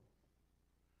until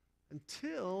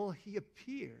he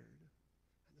appeared.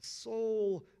 And the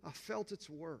soul felt its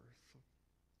worth.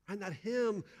 And that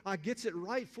hymn gets it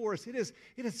right for us. It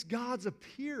is God's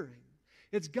appearing.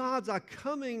 It's God's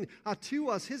coming to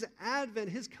us, his advent,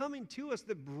 his coming to us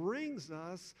that brings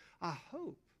us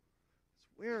hope. It's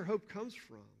where hope comes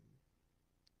from.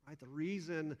 Right? The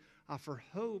reason for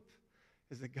hope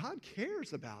is that God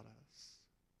cares about us.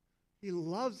 He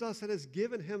loves us and has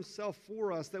given himself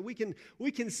for us, that we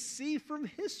can see from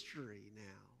history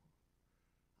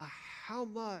now how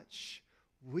much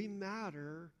we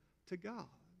matter to God.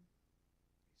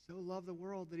 He so loved the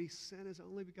world that he sent his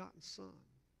only begotten Son.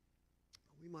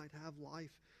 We might have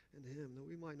life in him, that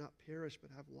we might not perish but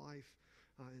have life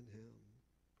in him.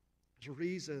 There's a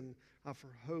reason for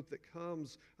hope that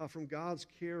comes from God's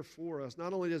care for us.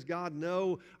 Not only does God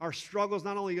know our struggles,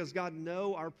 not only does God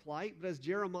know our plight, but as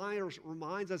Jeremiah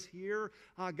reminds us here,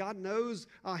 God knows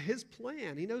his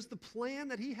plan. He knows the plan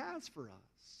that he has for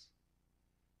us,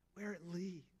 where it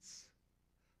leads.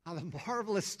 The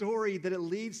marvelous story that it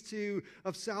leads to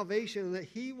of salvation, and that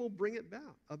he will bring it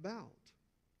about.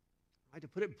 Right, to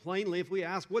put it plainly, if we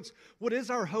ask, what is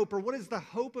our hope, or what is the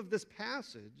hope of this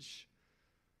passage?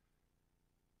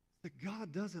 That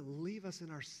God doesn't leave us in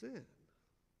our sin.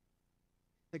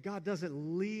 That God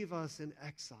doesn't leave us in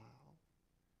exile.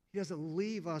 He doesn't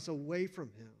leave us away from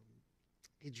him.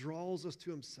 He draws us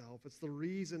to himself. It's the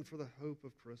reason for the hope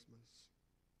of Christmas.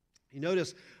 You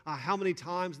notice how many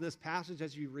times in this passage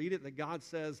as you read it that God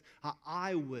says,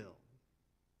 I will.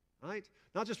 Right?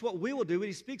 Not just what we will do, but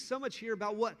he speaks so much here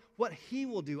about what he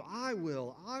will do. I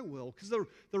will. Because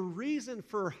the reason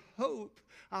for hope,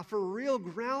 for real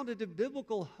grounded to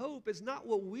biblical hope, is not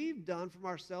what we've done from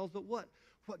ourselves, but what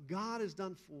God has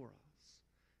done for us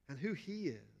and who he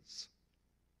is.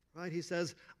 Right? He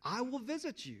says, I will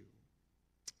visit you.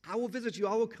 I will visit you.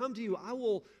 I will come to you. I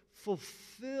will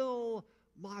fulfill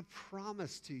my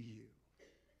promise to you.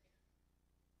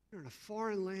 You're in a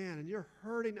foreign land and you're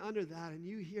hurting under that, and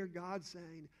you hear God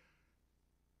saying,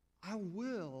 I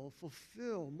will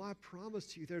fulfill my promise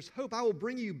to you. There's hope. I will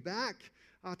bring you back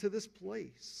to this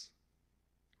place.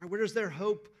 And where does their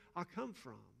hope come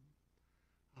from?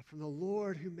 From the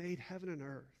Lord who made heaven and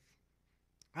earth.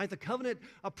 Right? The covenant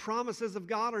promises of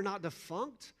God are not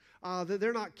defunct.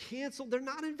 They're not canceled. They're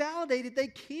not invalidated. They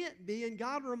can't be. And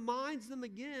God reminds them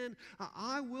again,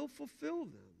 I will fulfill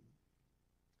them.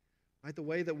 Right? The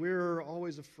way that we're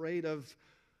always afraid of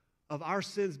our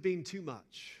sins being too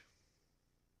much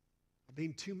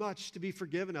to be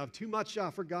forgiven of, too much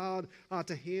for God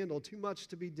to handle, too much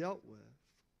to be dealt with.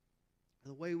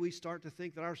 And the way we start to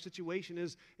think that our situation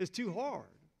is too hard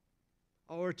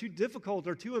or too difficult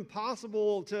or too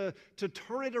impossible to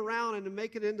turn it around and to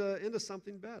make it into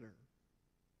something better.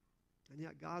 And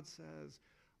yet God says,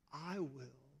 I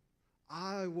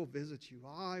will visit you.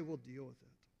 I will deal with it.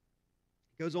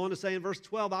 Goes on to say in verse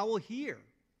 12, I will hear.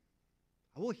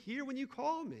 I will hear when you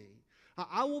call me.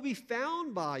 I will be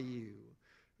found by you.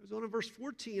 Goes on in verse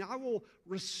 14, I will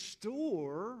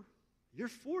restore your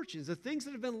fortunes. The things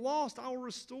that have been lost, I will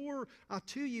restore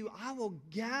to you. I will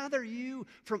gather you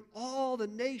from all the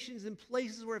nations and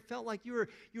places where it felt like you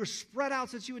were spread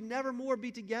out since you would never more be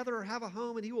together or have a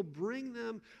home, and he will bring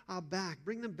them back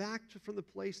from the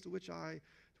place to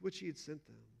which he had sent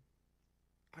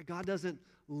them. God doesn't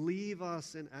leave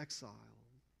us in exile.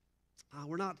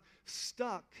 We're not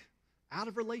stuck out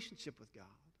of relationship with God,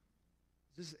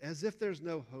 just as if there's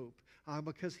no hope,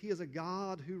 because he is a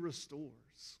God who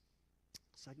restores.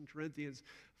 2 Corinthians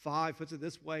 5 puts it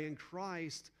this way, in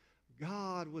Christ,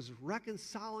 God was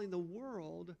reconciling the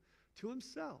world to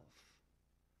himself,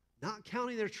 not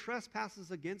counting their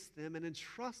trespasses against them, and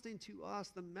entrusting to us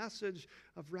the message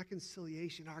of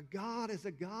reconciliation. Our God is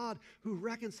a God who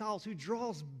reconciles, who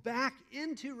draws back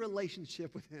into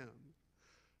relationship with him.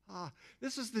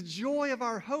 This is the joy of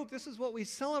our hope. This is what we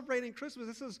celebrate in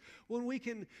Christmas.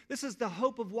 This is the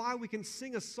hope of why we can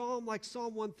sing a psalm like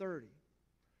Psalm 130.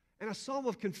 And a psalm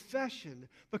of confession,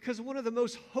 because one of the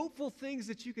most hopeful things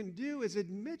that you can do is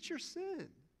admit your sin.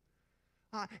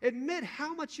 Admit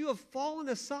how much you have fallen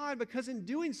aside, because in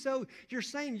doing so, you're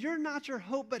saying you're not your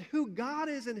hope, but who God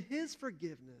is in His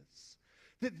forgiveness,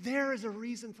 that there is a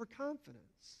reason for confidence.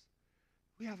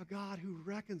 We have a God who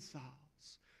reconciles,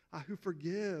 who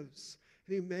forgives,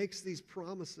 and He makes these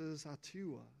promises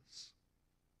to us.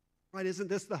 Right? Isn't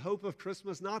this the hope of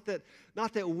Christmas? Not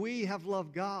that we have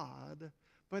loved God,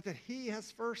 but that He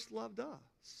has first loved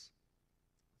us.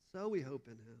 So we hope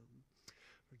in Him.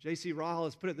 J.C. Ryle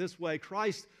has put it this way: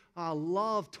 Christ's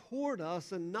love toward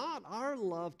us, and not our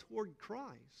love toward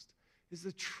Christ, is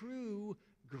the true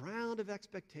ground of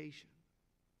expectation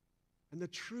and the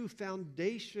true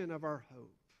foundation of our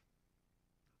hope.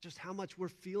 Just how much we're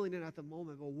feeling it at the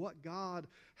moment, but what God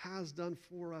has done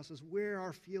for us is where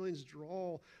our feelings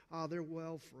draw their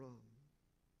well from.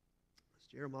 As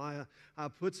Jeremiah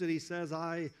puts it, he says,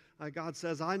 God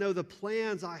says, I know the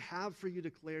plans I have for you,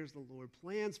 declares the Lord,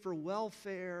 plans for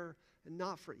welfare and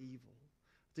not for evil,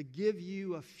 to give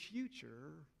you a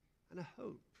future and a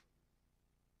hope.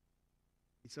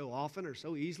 We so often or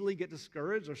so easily get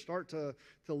discouraged or start to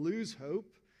lose hope.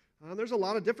 There's a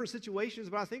lot of different situations,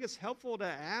 but I think it's helpful to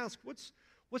ask,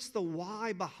 what's the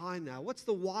why behind that? What's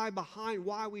the why behind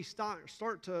why we start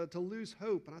to lose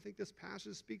hope? And I think this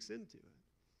passage speaks into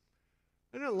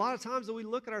it. And a lot of times that we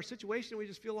look at our situation, we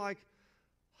just feel like,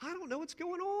 I don't know what's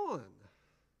going on.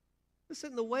 This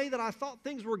isn't the way that I thought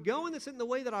things were going. This isn't the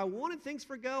way that I wanted things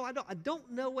to go. I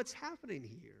don't know what's happening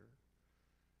here.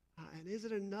 And is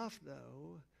it enough,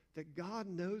 though, that God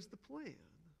knows the plan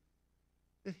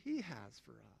that He has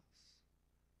for us?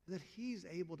 That He's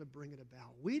able to bring it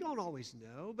about. We don't always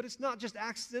know, but it's not just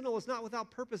accidental. It's not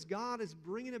without purpose. God is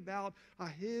bringing about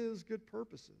His good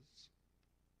purposes.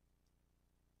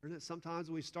 Isn't it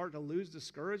sometimes we start to lose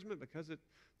discouragement because it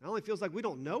not only feels like we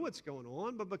don't know what's going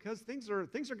on, but because things are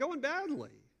going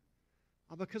badly,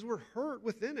 because we're hurt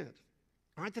within it.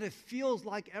 All right, that it feels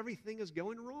like everything is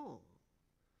going wrong.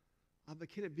 But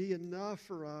can it be enough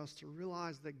for us to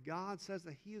realize that God says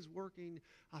that He is working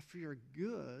for your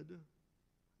good,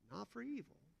 not for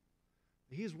evil?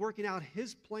 He is working out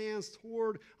His plans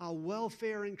toward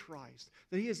welfare in Christ.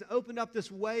 That He has opened up this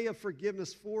way of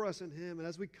forgiveness for us in Him. And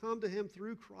as we come to Him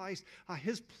through Christ,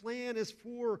 His plan is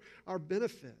for our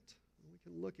benefit. We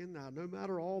can look in that no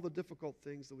matter all the difficult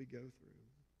things that we go through.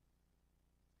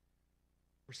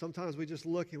 Or sometimes we just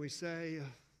look and we say,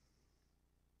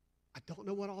 I don't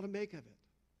know what ought to make of it.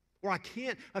 Or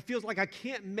it feels like I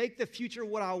can't make the future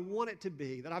what I want it to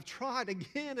be. That I've tried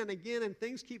again and again and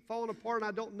things keep falling apart and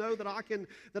I don't know that I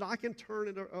can turn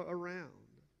it around.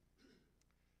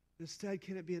 Instead,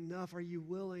 can it be enough? Are you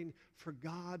willing for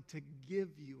God to give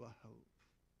you a hope?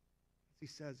 As He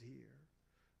says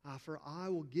here, for I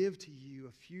will give to you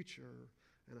a future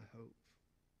and a hope.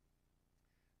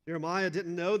 Jeremiah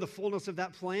didn't know the fullness of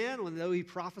that plan, though he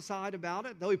prophesied about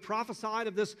it, though he prophesied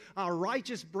of this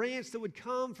righteous branch that would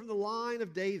come from the line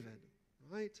of David,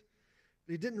 right?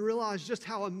 But he didn't realize just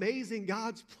how amazing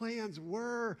God's plans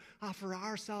were for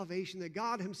our salvation, that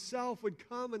God Himself would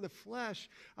come in the flesh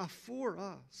for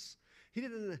us. He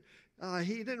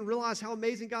didn't realize how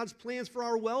amazing God's plans for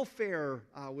our welfare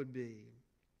would be.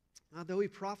 Though he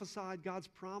prophesied God's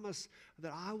promise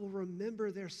that I will remember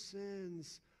their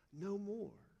sins no more.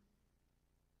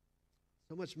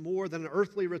 So much more than an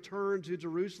earthly return to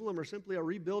Jerusalem or simply a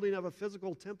rebuilding of a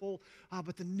physical temple,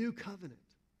 but the new covenant.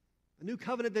 A new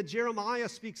covenant that Jeremiah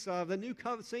speaks of, the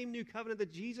same new covenant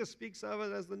that Jesus speaks of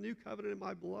as the new covenant in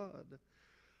my blood,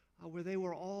 where they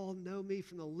will all know me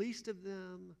from the least of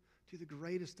them to the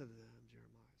greatest of them,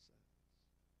 Jeremiah says.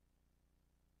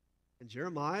 And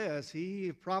Jeremiah, as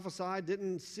he prophesied,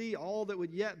 didn't see all that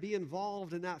would yet be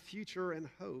involved in that future and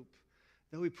hope,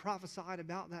 though he prophesied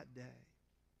about that day.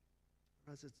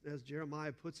 As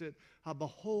Jeremiah puts it,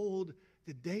 behold,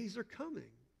 the days are coming,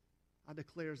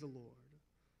 declares the Lord.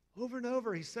 Over and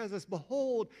over he says this,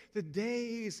 behold, the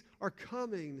days are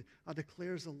coming,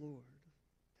 declares the Lord.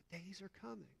 The days are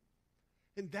coming.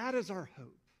 And that is our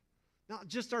hope. Not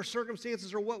just our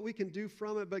circumstances or what we can do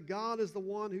from it, but God is the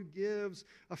one who gives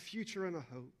a future and a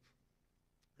hope.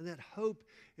 And that hope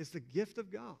is the gift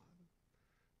of God.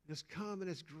 It has come in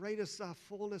its greatest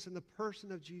fullness in the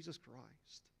person of Jesus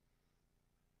Christ.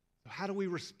 So how do we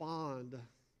respond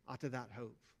to that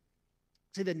hope?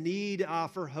 See the need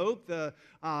for hope,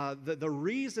 the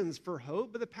reasons for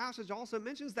hope, but the passage also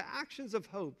mentions the actions of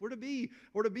hope. We're to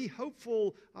be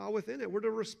hopeful within it. We're to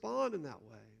respond in that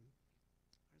way.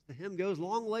 As the hymn goes,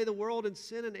 long lay the world in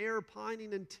sin and error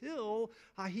pining until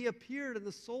He appeared and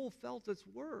the soul felt its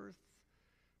worth.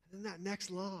 And then that next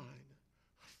line,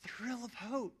 a thrill of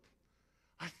hope.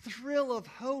 A thrill of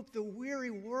hope. The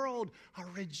weary world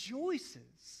rejoices.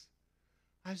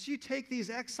 As you take these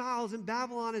exiles in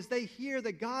Babylon, as they hear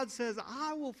that God says,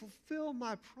 I will fulfill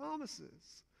my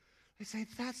promises, they say,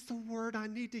 that's the word I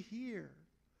need to hear.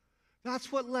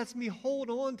 That's what lets me hold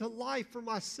on to life for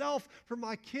myself, for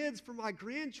my kids, for my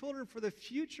grandchildren, for the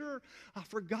future,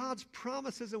 for God's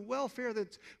promises and welfare.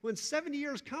 That when 70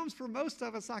 years comes for most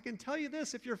of us, I can tell you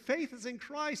this, if your faith is in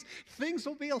Christ, things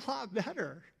will be a lot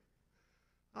better.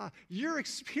 Your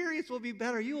experience will be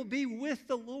better. You will be with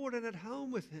the Lord and at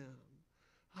home with Him.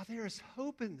 There is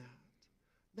hope in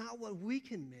that. Not what we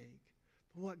can make,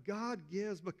 but what God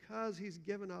gives because He's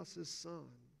given us His Son.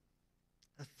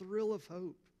 A thrill of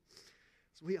hope.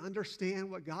 So we understand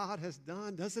what God has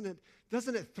done. Doesn't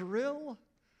it thrill?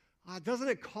 Doesn't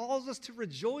it cause us to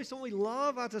rejoice when we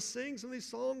love to sing some of these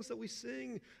songs that we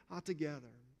sing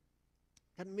together?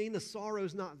 Doesn't mean the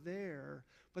sorrow's not there,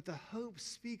 but the hope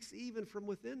speaks even from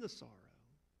within the sorrow.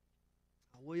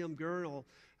 William Gurnall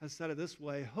has said it this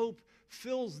way: hope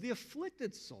fills the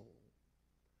afflicted soul.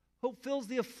 Hope fills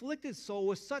the afflicted soul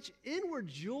with such inward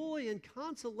joy and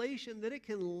consolation that it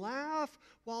can laugh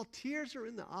while tears are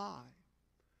in the eye.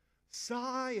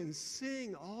 Sigh and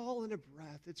sing all in a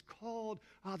breath. It's called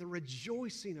the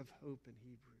rejoicing of hope in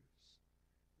Hebrews.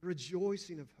 The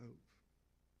rejoicing of hope.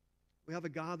 We have a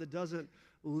God that doesn't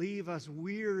leave us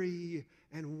weary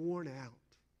and worn out.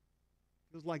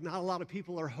 Feels like not a lot of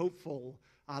people are hopeful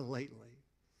lately.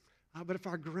 But if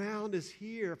our ground is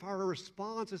here, if our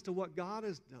response is to what God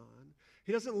has done,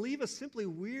 He doesn't leave us simply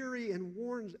weary and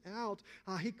worn out.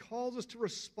 He calls us to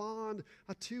respond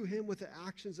to Him with the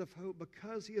actions of hope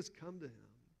because He has come to Him.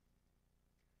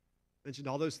 I mentioned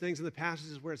all those things in the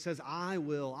passages where it says, I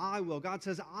will. God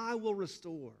says, I will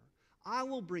restore. I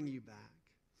will bring you back.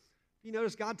 You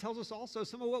notice God tells us also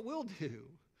some of what we'll do.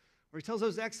 Or He tells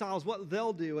those exiles what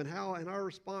they'll do and how, and our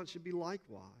response should be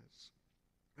likewise.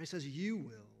 He says, you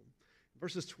will.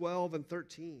 Verses 12 and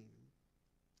 13,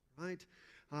 right?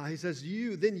 He says,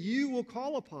 then you will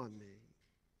call upon me.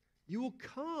 You will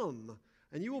come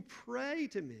and you will pray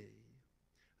to me.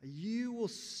 You will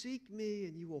seek me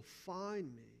and you will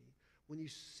find me when you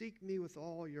seek me with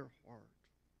all your heart.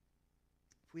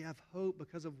 If we have hope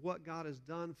because of what God has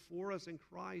done for us in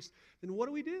Christ, then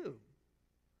what do?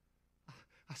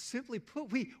 Simply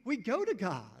put, we go to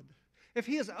God. If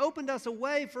He has opened us a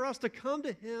way for us to come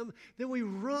to Him, then we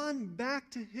run back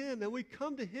to Him, and we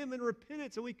come to Him in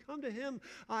repentance, and we come to Him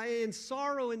in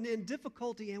sorrow and in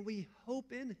difficulty, and we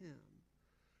hope in Him.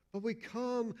 But we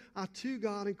come to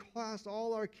God and cast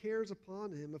all our cares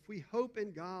upon Him. If we hope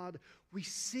in God, we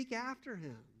seek after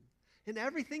Him in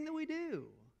everything that we do.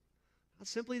 Not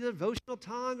simply the devotional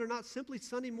time, or not simply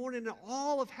Sunday morning. In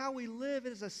all of how we live,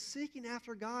 it is a seeking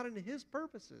after God and His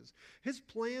purposes, His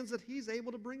plans that He's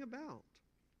able to bring about.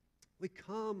 We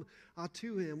come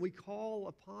to Him. We call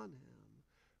upon Him.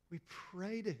 We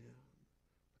pray to Him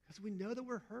because we know that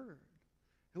we're heard.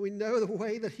 And we know the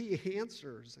way that He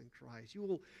answers in Christ. You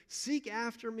will seek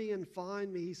after me and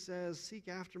find me, He says. Seek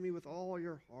after me with all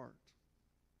your heart.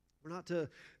 We're not to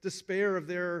despair of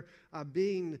there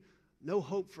being no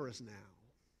hope for us now.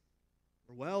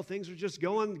 Well, things are just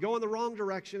going the wrong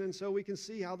direction, and so we can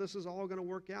see how this is all going to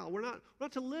work out. We're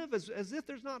not to live as if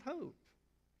there's not hope.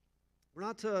 We're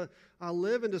not to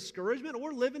live in discouragement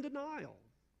or live in denial,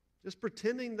 just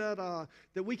pretending that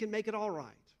we can make it all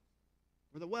right,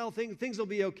 or that things will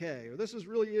be okay, or this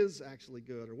really is actually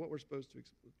good, or what we're supposed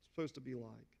to be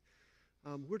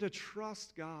like. We're to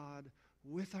trust God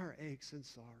with our aches and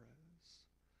sorrows.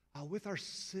 With our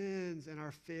sins and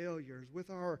our failures, with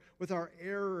our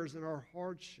errors and our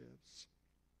hardships,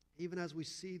 even as we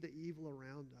see the evil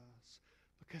around us,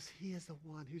 because He is the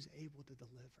one who's able to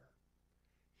deliver.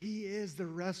 He is the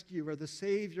rescuer, the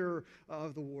Savior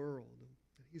of the world.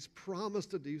 He's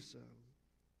promised to do so.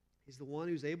 He's the one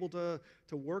who's able to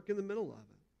work in the middle of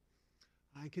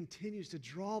it. And continues to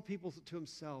draw people to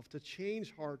Himself, to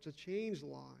change hearts, to change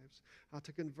lives,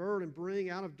 to convert and bring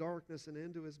out of darkness and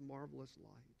into His marvelous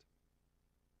light.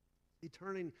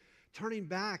 Turning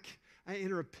back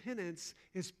in repentance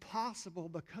is possible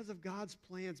because of God's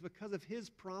plans, because of His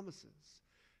promises.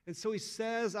 And so He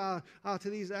says to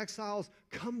these exiles,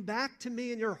 come back to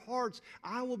me in your hearts.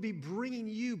 I will be bringing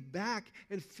you back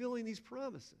and filling these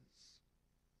promises.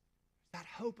 That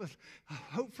hope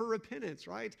for repentance,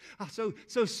 right? So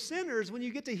sinners, when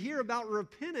you get to hear about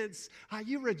repentance,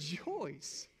 you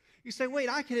rejoice. You say, wait,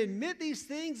 I can admit these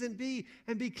things and be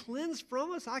cleansed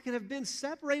from us. I can have been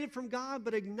separated from God,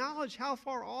 but acknowledge how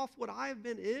far off what I have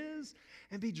been is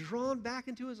and be drawn back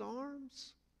into His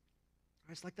arms.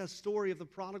 It's like that story of the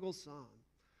prodigal son.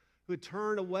 who had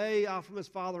turned away from his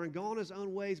father and gone his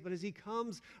own ways. But as he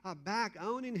comes back,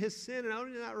 owning his sin and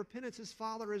owning that repentance, his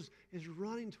father is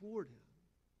running toward him.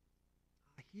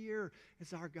 Here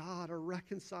is our God, a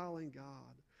reconciling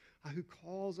God, who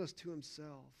calls us to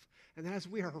himself. And as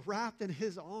we are wrapped in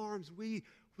his arms, we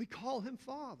call him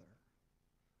Father.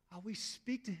 We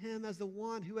speak to him as the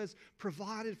one who has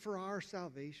provided for our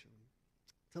salvation,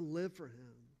 to live for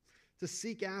him, to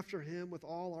seek after him with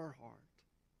all our heart.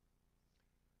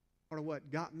 Part of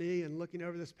what got me in looking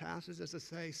over this passage is to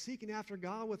say, seeking after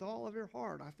God with all of your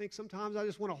heart. I think sometimes I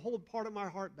just want to hold part of my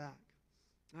heart back.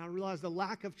 And I realize the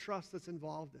lack of trust that's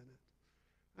involved in it.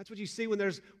 That's what you see when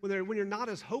you're not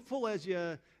as hopeful as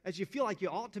you feel like you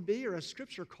ought to be, or as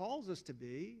Scripture calls us to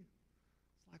be.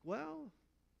 It's like, well,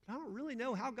 I don't really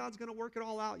know how God's going to work it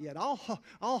all out yet. I'll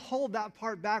hold that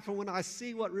part back for when I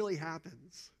see what really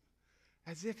happens,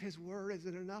 as if his word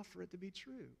isn't enough for it to be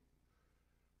true.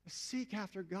 Seek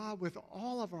after God with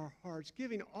all of our hearts,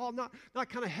 giving all, not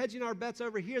kind of hedging our bets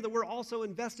over here that we're also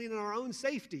investing in our own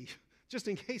safety, just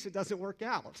in case it doesn't work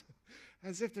out,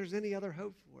 as if there's any other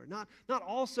hope for it. Not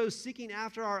also seeking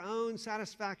after our own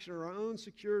satisfaction or our own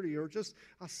security, or just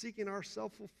seeking our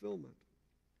self-fulfillment,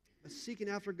 but seeking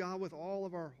after God with all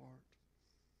of our heart,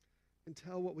 and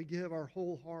tell what we give our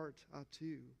whole heart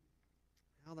to,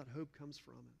 how that hope comes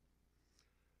from it.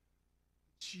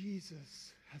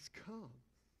 Jesus has come.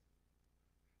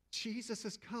 Jesus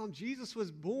has come. Jesus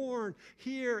was born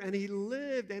here, and he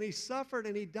lived, and he suffered,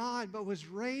 and he died, but was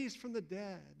raised from the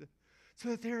dead, so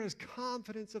that there is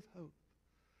confidence of hope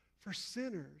for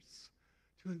sinners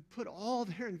to put all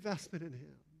their investment in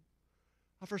him,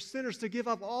 for sinners to give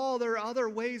up all their other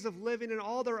ways of living and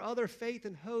all their other faith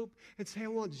and hope and say, I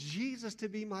want Jesus to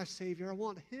be my Savior. I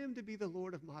want him to be the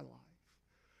Lord of my life.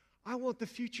 I want the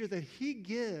future that he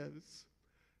gives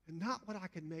and not what I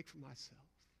can make for myself.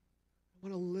 I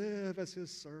want to live as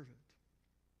his servant.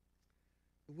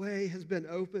 The way has been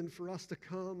opened for us to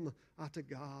come to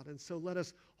God, and so let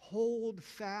us hold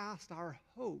fast our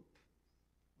hope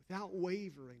without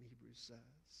wavering, Hebrews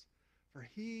says, for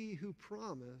he who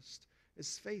promised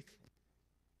is faithful.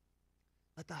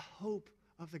 Let the hope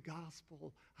of the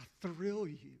gospel thrill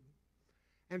you,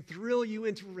 and thrill you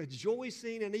into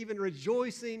rejoicing, and even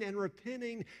rejoicing and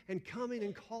repenting and coming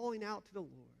and calling out to the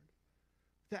Lord.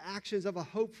 The actions of a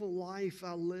hopeful life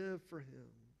live for him.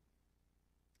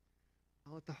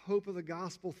 Let the hope of the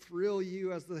gospel thrill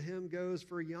you, as the hymn goes,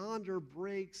 for yonder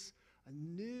breaks a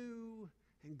new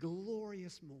and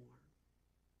glorious morn.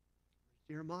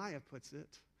 Jeremiah puts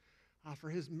it, for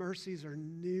his mercies are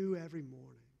new every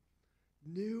morning.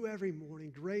 New every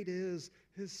morning. Great is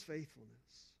his faithfulness.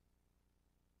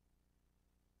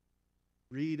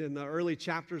 Read in the early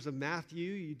chapters of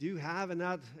Matthew, you do have in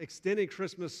that extended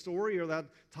Christmas story, or that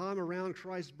time around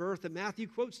Christ's birth, that Matthew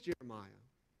quotes Jeremiah.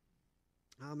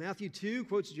 Matthew 2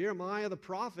 quotes Jeremiah the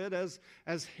prophet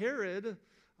as Herod,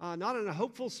 not in a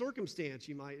hopeful circumstance,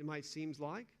 it might seem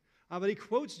like, but he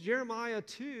quotes Jeremiah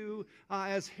 2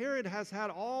 as Herod has had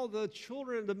all the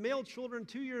children, the male children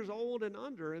 2 years old and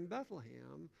under in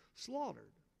Bethlehem, slaughtered.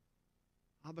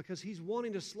 Because he's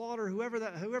wanting to slaughter whoever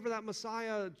that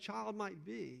Messiah child might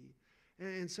be.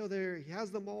 And so there he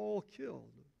has them all killed.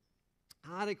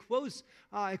 And it quotes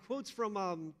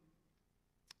from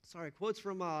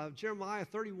Jeremiah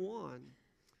 31.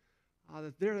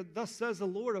 That there, thus says the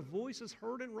Lord, a voice is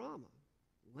heard in Ramah,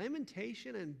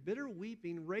 lamentation and bitter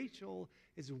weeping. Rachel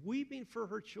is weeping for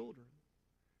her children.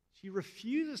 She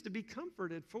refuses to be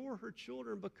comforted for her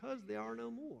children because they are no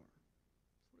more.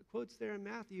 Quotes there in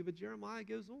Matthew, but Jeremiah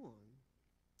goes on.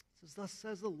 It says, thus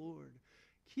says the Lord,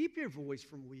 keep your voice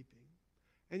from weeping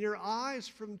and your eyes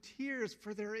from tears,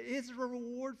 for there is a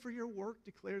reward for your work,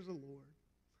 declares the Lord.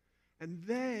 And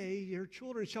they, your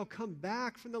children, shall come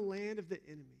back from the land of the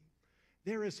enemy.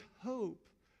 There is hope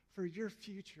for your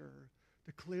future,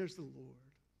 declares the Lord.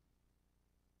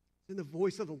 In the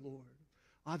voice of the Lord,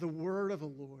 the word of the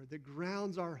Lord that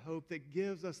grounds our hope, that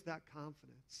gives us that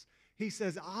confidence. He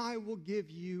says, I will give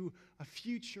you a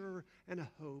future and a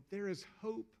hope. There is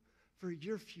hope for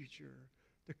your future,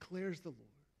 declares the Lord.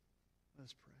 Let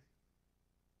us pray.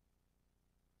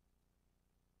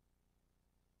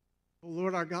 Oh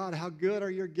Lord our God, how good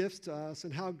are your gifts to us,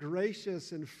 and how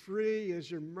gracious and free is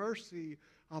your mercy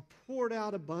poured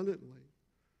out abundantly.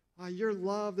 Your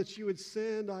love that you would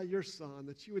send your Son,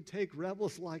 that you would take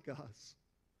rebels like us,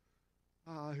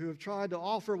 who have tried to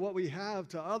offer what we have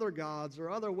to other gods or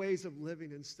other ways of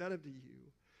living instead of to you,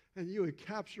 and you would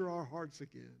capture our hearts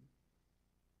again.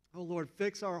 Oh Lord,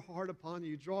 fix our heart upon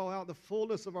you. Draw out the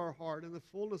fullness of our heart and the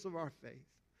fullness of our faith,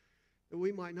 that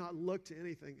we might not look to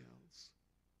anything else.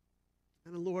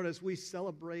 And Lord, as we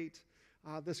celebrate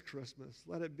this Christmas,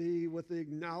 let it be with the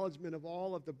acknowledgement of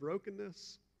all of the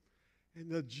brokenness and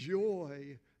the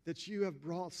joy that you have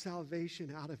brought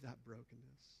salvation out of that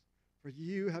brokenness. For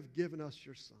you have given us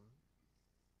your Son.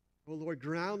 Oh Lord,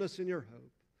 ground us in your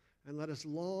hope and let us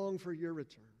long for your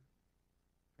return.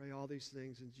 Pray all these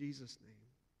things in Jesus' name.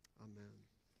 Amen.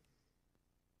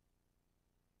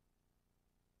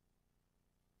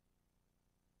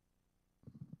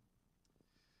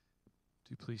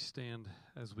 Do please stand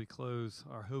as we close.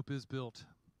 Our hope is built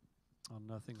on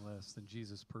nothing less than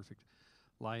Jesus' perfect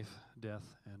life,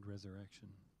 death, and resurrection.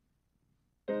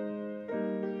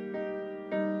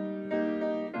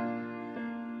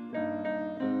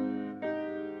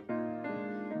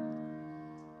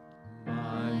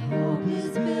 My hope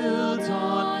is built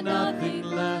on nothing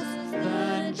less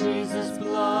than Jesus'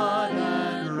 blood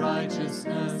and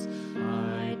righteousness.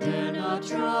 I dare not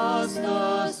trust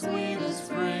the sweetest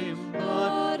frame,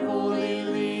 but wholly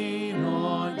lean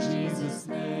on Jesus'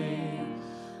 name.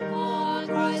 On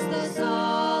Christ the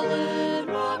solid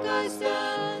rock I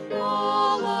stand,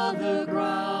 all other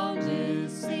ground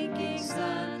is sinking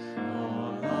sand,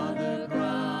 all other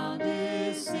ground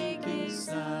is sinking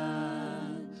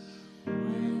sand.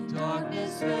 When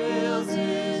darkness veils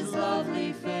his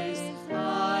lovely face,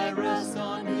 I rest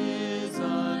on his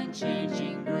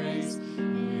unchanging grace.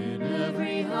 In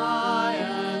every high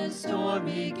and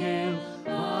stormy gale,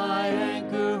 my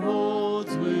anchor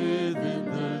holds within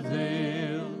the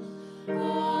veil.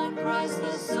 On Christ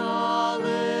the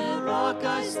solid rock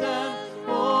I stand,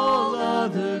 all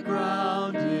other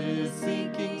ground is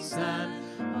sinking sand,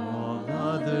 all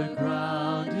other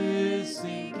ground is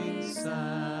sinking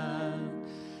sand.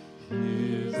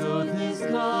 His oath, his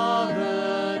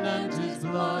covenant, his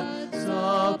blood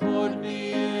support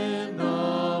me in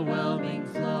the whelming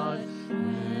flood.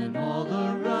 When all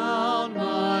around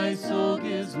my soul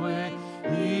gives way,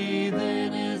 he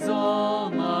then is all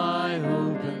my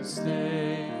hope and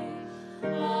stay.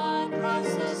 On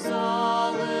Christ the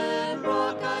solid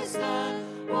rock I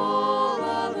stand, all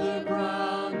other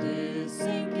ground is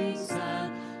sinking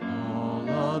sand, all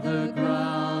other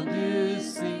ground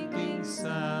is sinking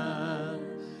sand.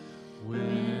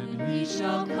 When he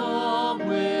shall come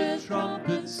with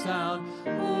trumpet sound,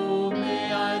 oh,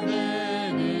 may I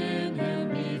then in him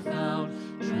be found,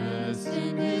 dressed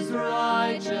in his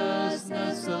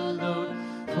righteousness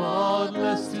alone,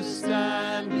 faultless to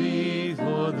stand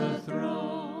before the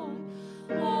throne.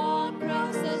 On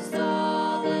Christ the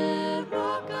solid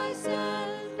rock I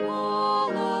stand,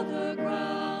 all other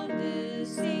ground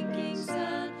is sinking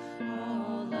sand,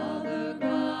 all other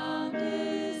ground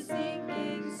is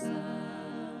sinking sand.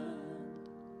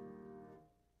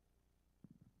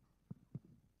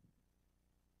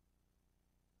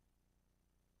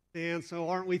 And so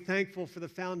aren't we thankful for the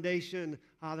foundation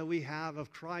that we have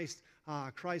of Christ,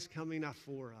 Christ coming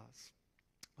for us.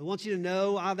 I want you to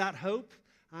know that hope.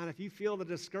 And if you feel the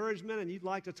discouragement and you'd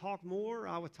like to talk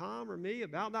more with Tom or me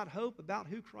about that hope, about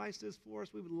who Christ is for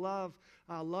us, we would love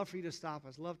for you to stop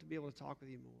us. Love to be able to talk with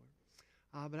you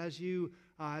more. But as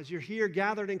you're here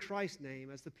gathered in Christ's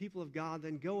name, as the people of God,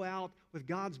 then go out with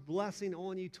God's blessing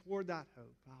on you toward that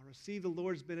hope. Receive the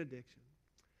Lord's benediction.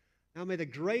 Now may the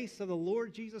grace of the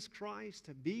Lord Jesus Christ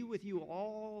be with you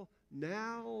all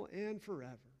now and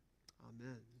forever.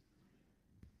 Amen.